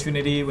an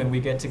opportunity when we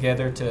get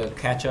together to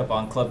catch up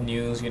on club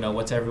news,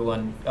 what's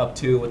everyone up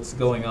to, what's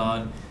going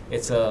on.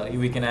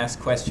 We can ask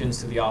questions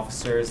to the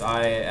officers.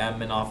 I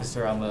am an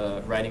officer, I'm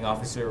a writing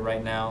officer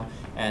right now,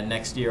 and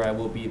next year I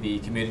will be the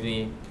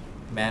community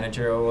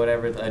manager or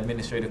whatever, the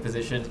administrative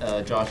position.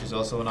 Josh is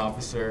also an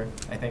officer,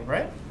 I think,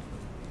 right?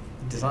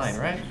 Design,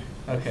 right?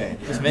 Okay,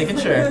 just making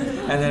sure.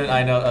 And then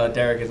I know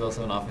Derek is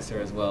also an officer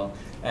as well.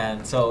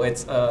 And so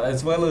it's,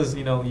 as well as,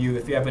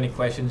 if you have any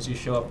questions, you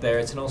show up there.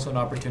 It's also an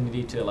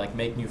opportunity to like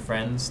make new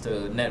friends,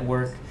 to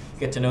network,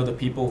 get to know the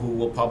people who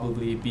will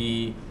probably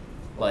be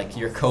like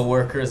your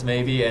coworkers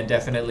maybe, and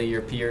definitely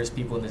your peers,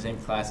 people in the same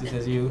classes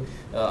as you,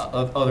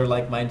 other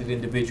like-minded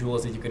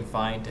individuals that you can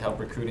find to help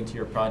recruit into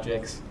your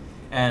projects.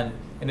 And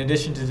in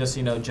addition to just,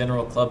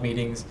 general club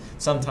meetings,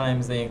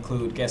 sometimes they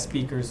include guest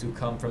speakers who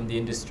come from the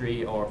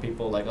industry, or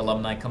people like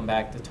alumni come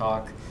back to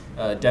talk,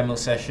 demo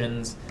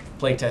sessions,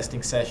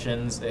 playtesting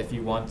sessions. If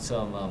you want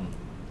some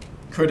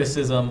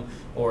criticism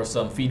or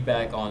some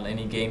feedback on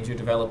any games you're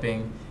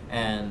developing.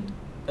 And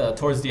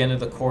towards the end of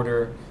the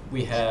quarter,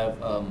 we have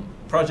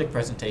project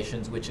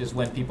presentations, which is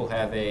when people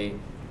have a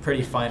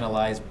pretty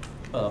finalized,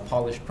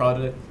 polished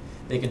product.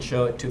 They can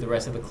show it to the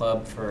rest of the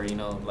club for, you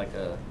know, like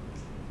a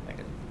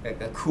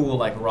cool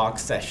like rock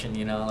session,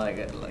 you know, like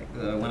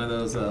one of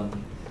those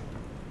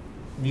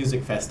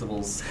music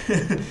festivals.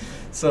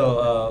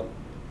 So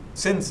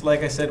since,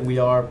 like I said, we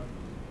are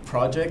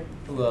project,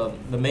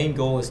 the main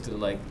goal is to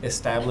like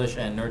establish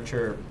and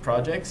nurture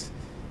projects.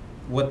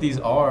 What these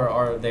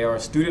are they are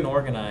student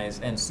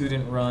organized and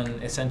student run,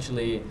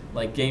 essentially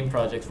like game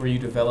projects where you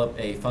develop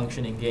a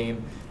functioning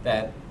game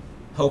that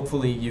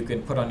hopefully you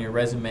can put on your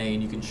resume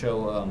and you can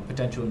show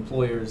potential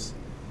employers.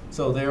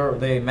 So they're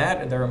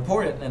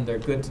important and they're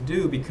good to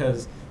do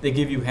because they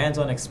give you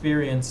hands-on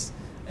experience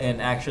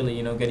and actually,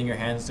 you know, getting your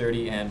hands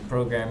dirty and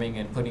programming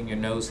and putting your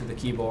nose to the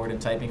keyboard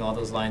and typing all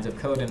those lines of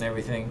code and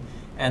everything.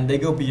 And they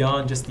go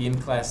beyond just the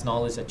in-class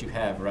knowledge that you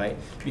have, right?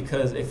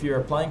 Because if you're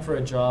applying for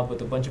a job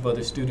with a bunch of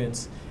other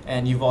students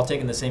and you've all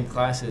taken the same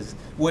classes,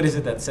 what is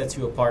it that sets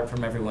you apart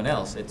from everyone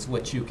else? It's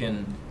what you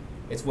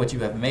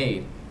have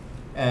made.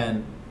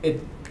 And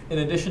in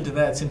addition to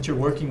that, since you're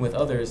working with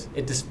others,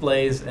 it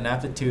displays an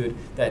aptitude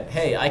that,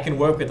 hey, I can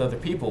work with other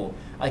people.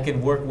 I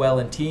can work well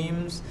in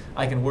teams.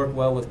 I can work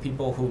well with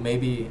people who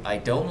maybe I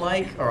don't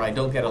like or I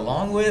don't get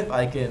along with.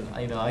 I can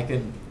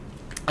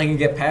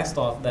get past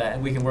off that,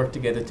 and we can work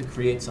together to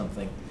create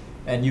something.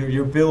 And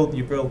you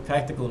build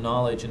practical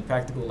knowledge and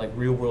practical like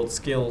real world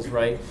skills,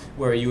 right?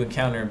 Where you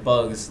encounter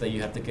bugs that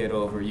you have to get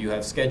over. You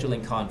have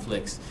scheduling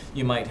conflicts.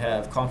 You might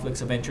have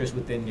conflicts of interest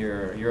within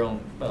your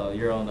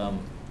own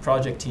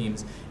project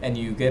teams, and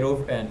you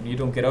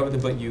don't get over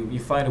them, but you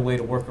find a way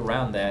to work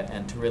around that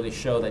and to really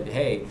show that,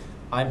 hey,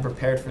 I'm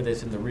prepared for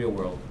this in the real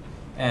world.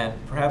 And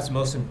perhaps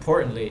most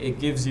importantly, it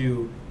gives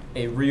you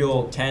a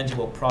real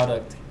tangible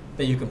product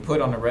that you can put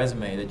on a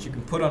resume, that you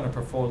can put on a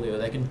portfolio,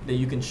 that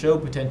you can show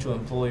potential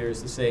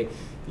employers to say,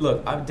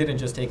 look, I didn't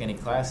just take any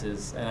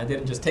classes, and I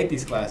didn't just take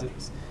these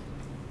classes.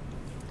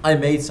 I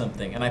made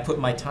something, and I put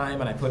my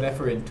time and I put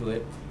effort into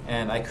it,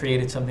 and I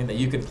created something that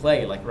you can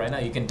play. Like right now,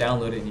 you can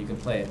download it and you can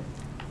play it.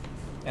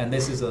 And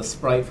this is a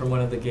sprite from one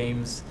of the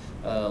games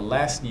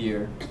last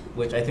year,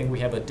 which I think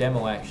we have a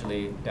demo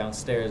actually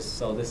downstairs.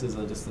 So this is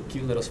just a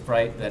cute little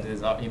sprite that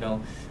is,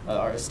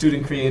 our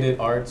student created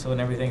art,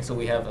 and everything. So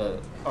we have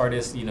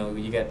artists,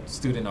 you get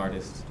student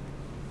artists.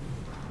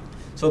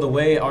 So the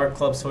way our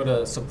club sort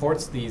of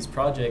supports these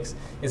projects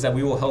is that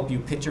we will help you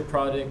pitch your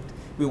project.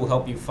 We will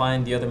help you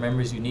find the other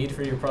members you need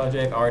for your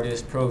project: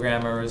 artists,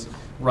 programmers,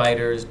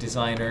 writers,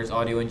 designers,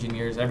 audio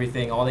engineers,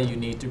 everything, all that you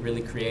need to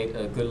really create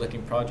a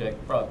good-looking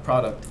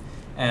product.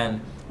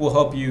 And we'll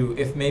help you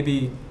if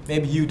maybe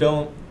you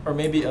don't, or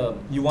maybe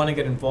you want to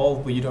get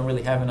involved, but you don't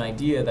really have an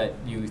idea that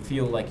you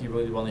feel like you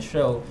really want to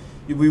show.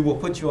 We will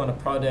put you on a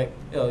project.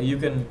 You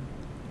can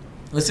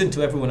listen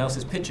to everyone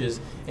else's pitches,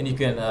 and you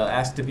can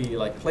ask to be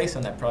placed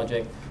on that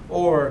project.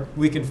 Or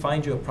we can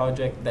find you a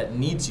project that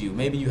needs you.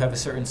 Maybe you have a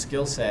certain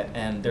skill set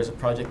and there's a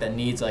project that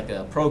needs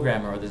a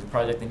programmer, or there's a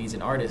project that needs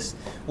an artist.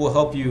 We'll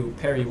help you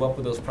pair you up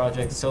with those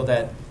projects so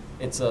that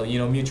it's a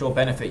mutual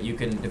benefit. You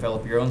can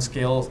develop your own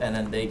skills and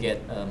then they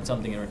get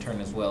something in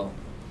return as well.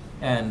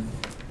 And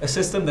a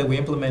system that we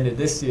implemented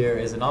this year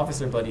is an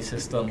officer buddy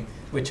system,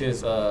 which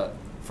is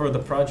for the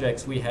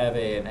projects we have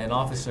an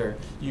officer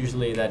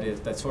usually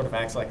that sort of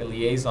acts like a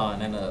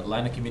liaison and a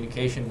line of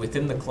communication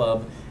within the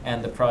club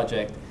and the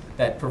project,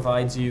 that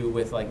provides you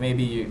with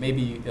maybe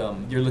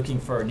you're looking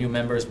for new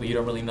members, but you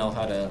don't really know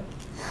how to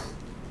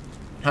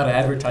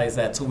advertise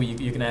that. So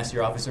you can ask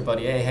your officer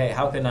buddy, hey,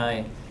 how can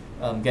I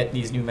get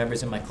these new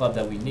members in my club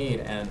that we need?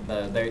 And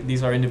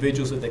these are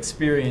individuals with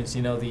experience.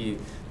 The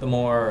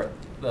more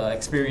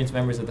experienced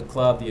members of the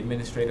club, the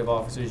administrative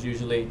officers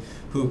usually,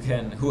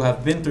 who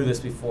have been through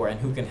this before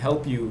and who can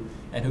help you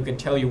and who can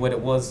tell you what it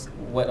was,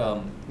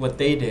 what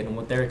they did and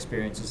what their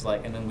experience was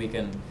like, and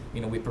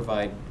then we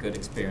provide good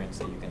experience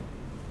that you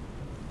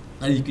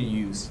can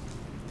use.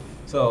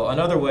 So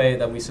another way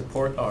that we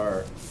support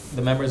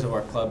the members of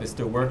our club is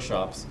through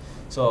workshops.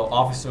 So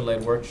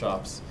officer-led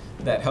workshops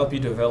that help you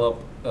develop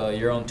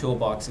your own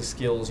toolbox of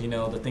skills,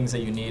 the things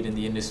that you need in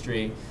the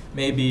industry.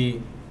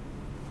 Maybe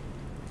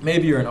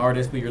you're an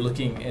artist, but you're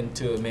looking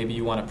into, maybe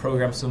you want to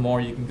program some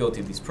more, you can go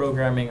to these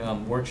programming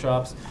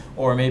workshops.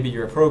 Or maybe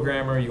you're a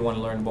programmer, you want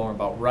to learn more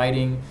about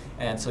writing,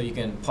 and so you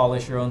can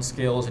polish your own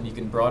skills and you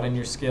can broaden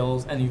your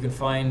skills, and you can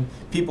find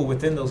people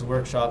within those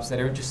workshops that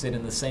are interested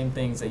in the same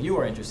things that you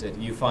are interested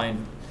in. You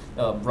find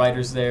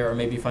writers there, or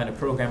maybe you find a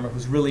programmer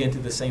who's really into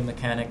the same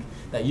mechanic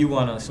that you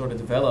want to sort of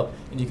develop,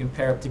 and you can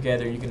pair up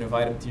together, you can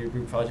invite them to your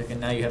group project,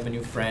 and now you have a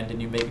new friend,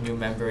 and you make a new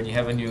member, and you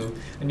have a new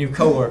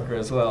coworker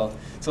as well.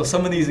 So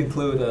some of these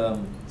include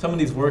some of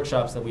these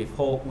workshops that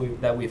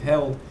we've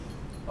held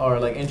are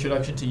like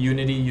introduction to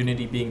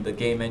Unity being the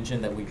game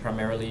engine that we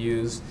primarily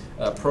use,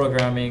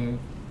 programming,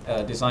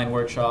 design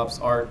workshops,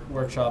 art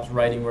workshops,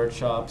 writing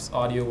workshops,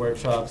 audio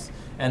workshops,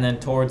 and then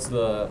towards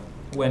your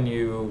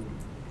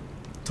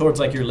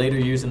later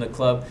years in the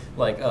club,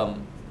 like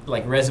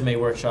like resume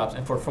workshops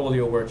and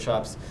portfolio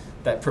workshops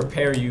that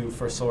prepare you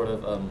for sort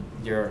of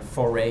your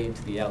foray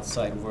into the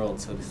outside world,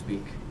 so to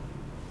speak.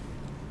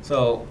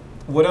 So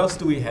what else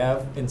do we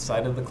have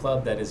inside of the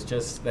club that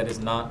is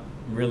not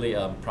really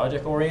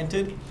project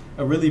oriented?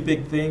 A really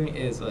big thing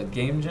is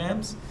game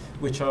jams,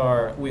 which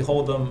we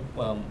hold them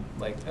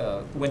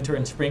winter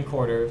and spring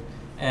quarter,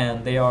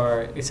 and they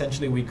are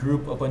essentially, we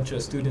group a bunch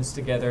of students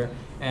together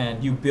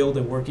and you build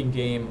a working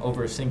game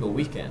over a single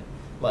weekend.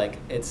 Like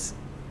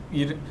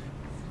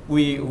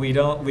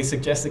we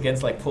suggest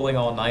against like pulling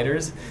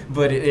all-nighters,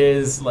 but it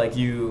is like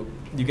you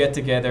get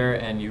together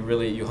and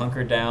you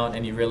hunker down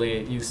and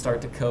you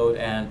start to code,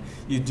 and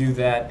you do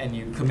that and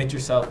you commit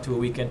yourself to a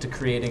weekend to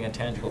creating a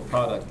tangible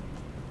product.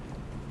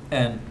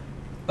 And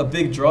a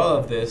big draw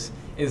of this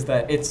is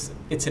that it's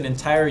an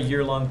entire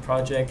year-long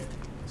project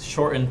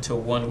shortened to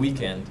one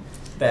weekend,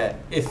 that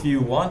if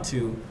you want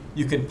to,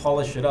 you can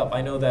polish it up.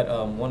 I know that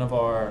one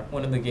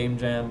of the game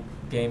jam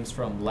games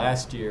from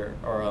last year,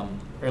 or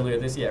earlier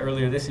this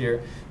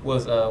year,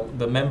 was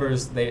the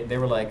members, they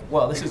were like,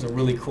 well, this is a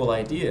really cool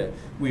idea.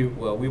 We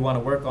want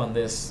to work on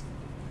this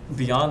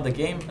beyond the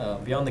game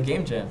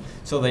jam.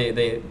 So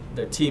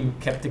their team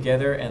kept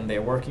together and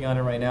they're working on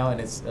it right now,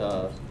 and it's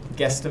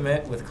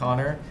Guesstimate with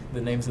Connor.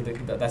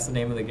 That's the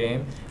name of the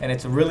game, and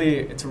it's a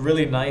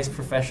really nice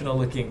professional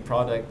looking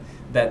product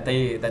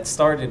that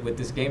started with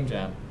this game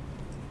jam.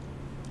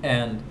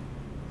 And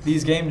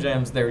these game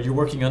jams, you're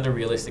working under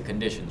realistic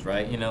conditions,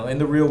 right? You know, in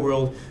the real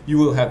world, you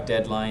will have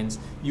deadlines,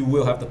 you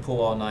will have to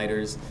pull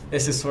all-nighters.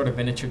 This is sort of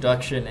an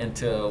introduction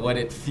into what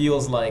it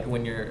feels like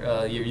when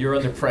you're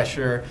under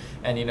pressure,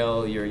 and you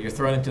know you're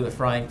thrown into the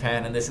frying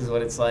pan, and this is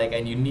what it's like,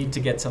 and you need to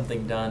get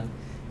something done.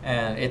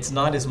 And it's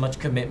not as much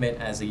commitment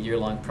as a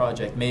year-long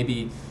project.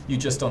 Maybe you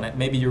just don't have,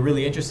 maybe you're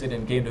really interested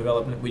in game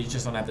development, but you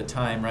just don't have the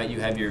time, right?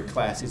 You have your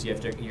classes, you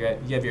have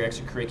your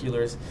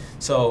extracurriculars.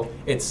 So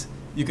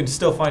you can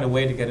still find a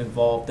way to get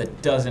involved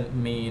that doesn't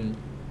mean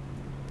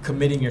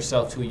committing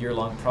yourself to a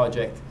year-long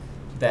project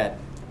that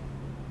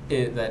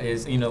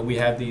is, you know, we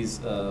have these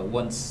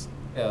twice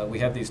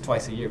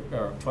a year,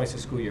 or twice a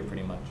school year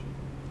pretty much.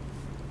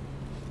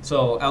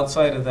 So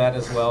outside of that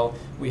as well,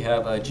 we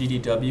have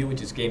GDW,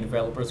 which is Game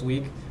Developers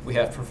Week. We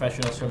have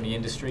professionals from the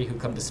industry who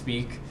come to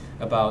speak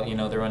about, you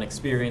know, their own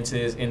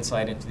experiences,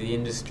 insight into the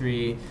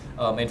industry,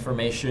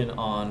 information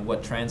on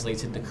what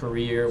translates into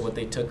career, what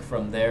they took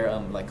from their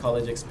like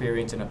college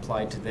experience and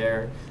applied to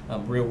their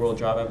real-world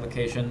job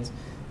applications.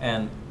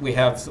 And we've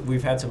had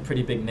some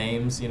pretty big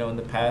names, you know, in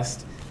the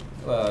past.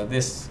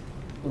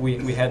 We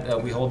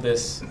hold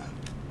this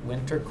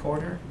winter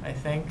quarter, I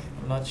think.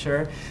 I'm not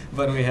sure,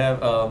 but we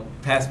have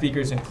past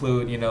speakers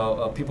include, you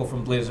know, people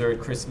from Blizzard,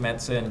 Chris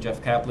Metzen,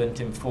 Jeff Kaplan,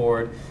 Tim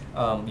Ford,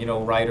 you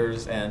know,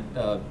 writers and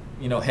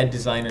you know, head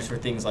designers for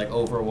things like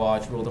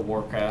Overwatch, World of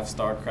Warcraft,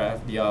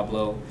 StarCraft,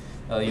 Diablo,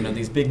 you know,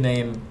 these big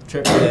name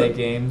AAA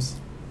games.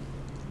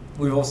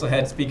 We've also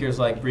had speakers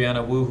like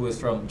Brianna Wu, who is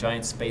from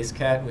Giant Space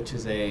Cat, which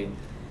is a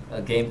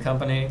game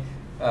company.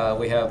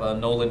 We have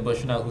Nolan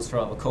Bushnell, who's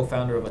a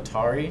co-founder of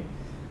Atari.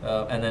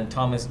 And then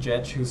Thomas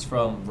Jetch, who's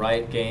from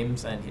Riot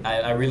Games, and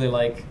I really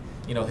like,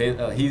 you know,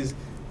 he's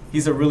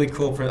a really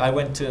cool. I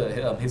went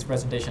to his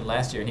presentation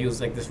last year, and he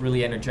was like this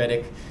really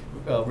energetic,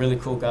 really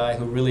cool guy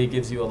who really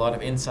gives you a lot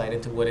of insight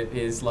into what it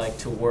is like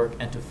to work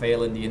and to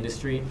fail in the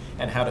industry,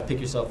 and how to pick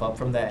yourself up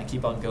from that and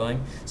keep on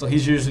going. So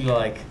he's usually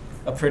like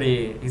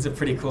he's a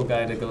pretty cool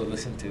guy to go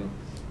listen to.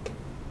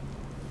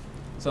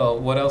 So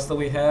what else do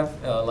we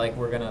have? Like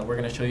we're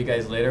gonna show you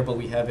guys later, but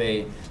we have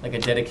a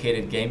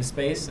dedicated game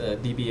space,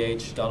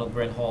 DBH Donald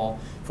Brent Hall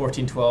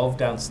 1412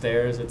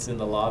 downstairs. It's in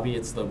the lobby.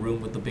 It's the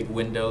room with the big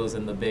windows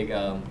and the big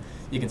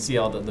you can see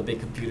all the big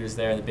computers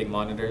there and the big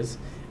monitors.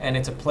 And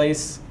it's a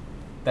place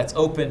that's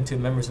open to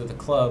members of the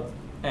club,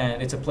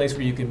 and it's a place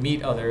where you can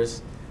meet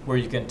others, where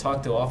you can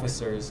talk to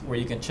officers, where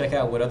you can check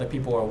out what other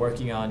people are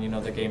working on, you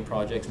know, their game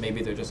projects.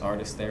 Maybe they're just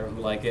artists there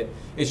who like it.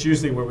 It's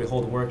usually where we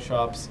hold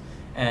workshops.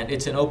 And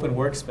it's an open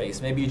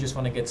workspace. Maybe you just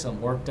want to get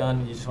some work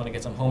done, you just want to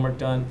get some homework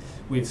done.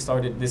 We've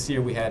started this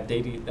year, we had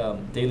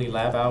daily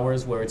lab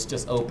hours where it's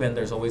just open.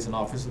 There's always an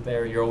officer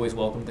there. You're always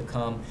welcome to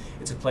come.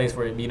 It's a place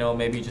where, you know,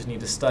 maybe you just need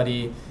to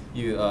study.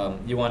 You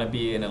want to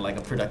be in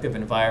a productive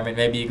environment.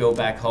 Maybe you go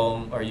back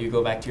home, or you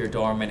go back to your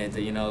dorm, and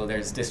you know,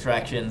 there's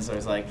distractions.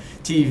 There's like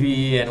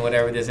TV and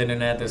whatever. There's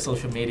internet. There's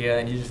social media,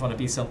 and you just want to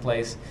be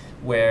someplace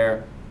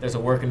where there's a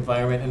work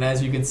environment. And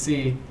as you can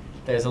see,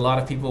 there's a lot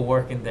of people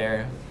working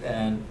there,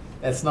 and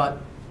that's not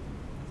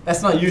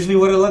usually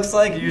what it looks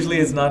like. Usually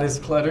it's not as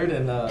cluttered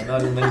and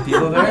not as many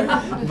people there,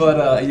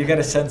 but you get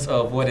a sense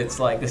of what it's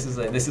like. This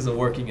is a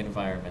working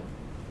environment.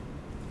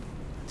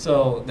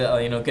 So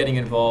you know, getting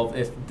involved,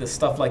 if the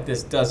stuff like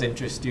this does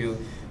interest you,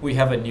 we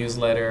have a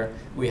newsletter,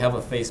 we have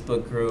a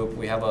Facebook group,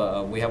 we have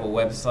a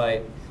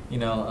website. You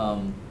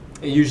know,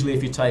 usually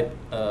if you type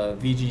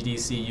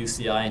VGDC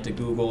UCI into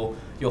Google,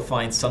 you'll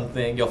find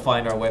something. You'll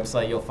find our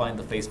website. You'll find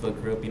the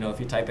Facebook group. You know, if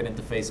you type it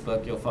into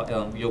Facebook,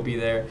 you'll be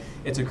there.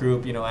 It's a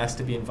group. You know, asked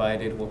to be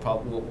invited.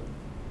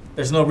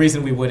 there's no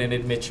reason we wouldn't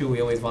admit you.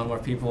 We always want more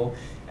people.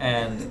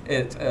 And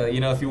you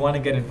know, if you want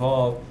to get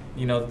involved,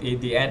 you know,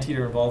 the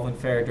Anteater Involvement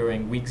Fair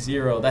during week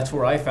 0, that's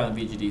where I found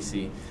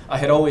VGDC. I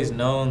had always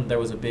known there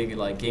was a big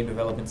like game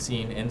development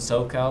scene in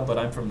SoCal, but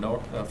I'm from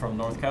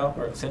North Cal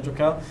or Central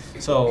Cal.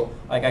 So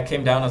like I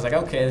came down, I was like,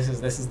 okay,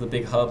 this is the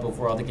big hub of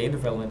where all the game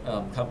development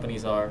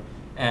companies are,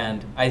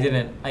 and I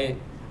didn't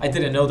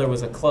know there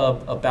was a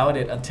club about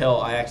it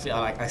until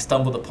I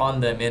stumbled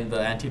upon them in the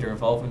Anteater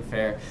Involvement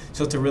Fair.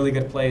 So it's a really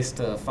good place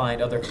to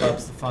find other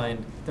clubs, to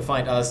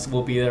find us.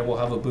 We'll be there. We'll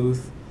have a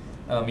booth.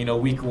 You know,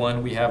 week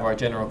 1 we have our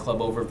general club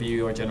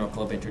overview, our general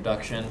club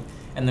introduction,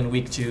 and then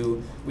week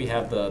 2 we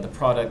have the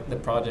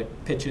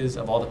project pitches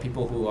of all the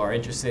people who are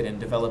interested in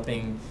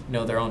developing, you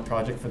know, their own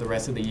project for the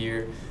rest of the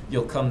year.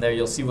 You'll come there.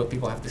 You'll see what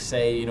people have to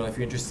say. You know, if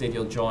you're interested,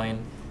 you'll join,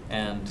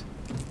 and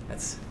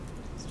that's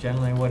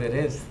generally what it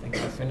is. I think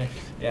we're finished.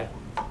 Yeah.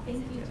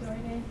 Thank you,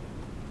 Jordan.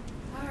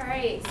 All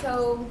right,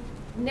 so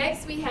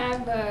next we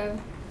have a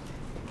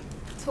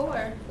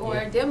tour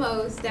or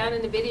demos down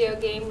in the video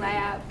game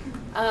lab.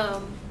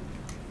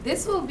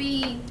 This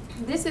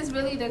is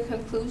really the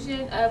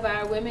conclusion of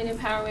our Women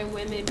Empowering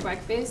Women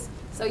breakfast.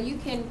 So you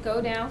can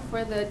go down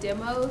for the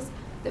demos.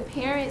 The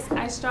parents,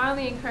 I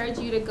strongly encourage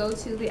you to go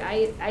to the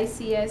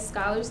ICS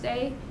Scholars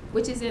Day,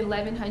 which is in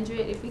 1100.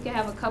 If we could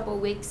have a couple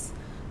weeks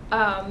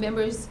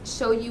members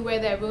show you where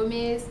that room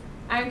is,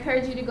 I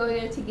encourage you to go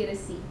there to get a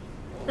seat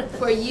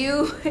for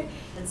you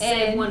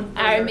and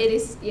our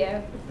admitted,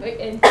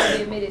 and for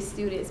the admitted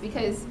students,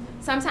 because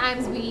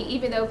sometimes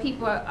even though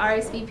people are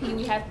RSVP,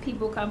 we have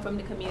people come from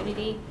the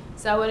community.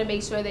 So I want to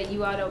make sure that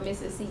you all don't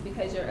miss a seat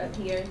because you're up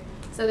here.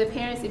 So the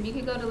parents, if you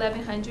could go to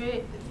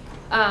 1100,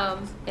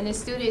 and the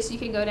students, you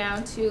can go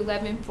down to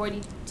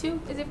 1142.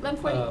 Is it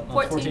 1140?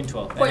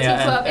 1412.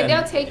 1412, and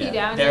they'll take you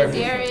down there.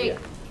 Derek.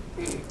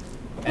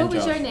 What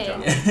was your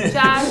name?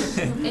 Josh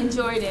and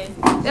Jordan.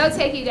 They'll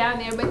take you down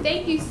there. But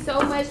thank you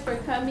so much for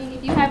coming.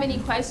 If you have any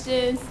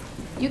questions,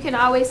 you can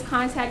always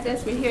contact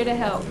us. We're here to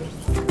help.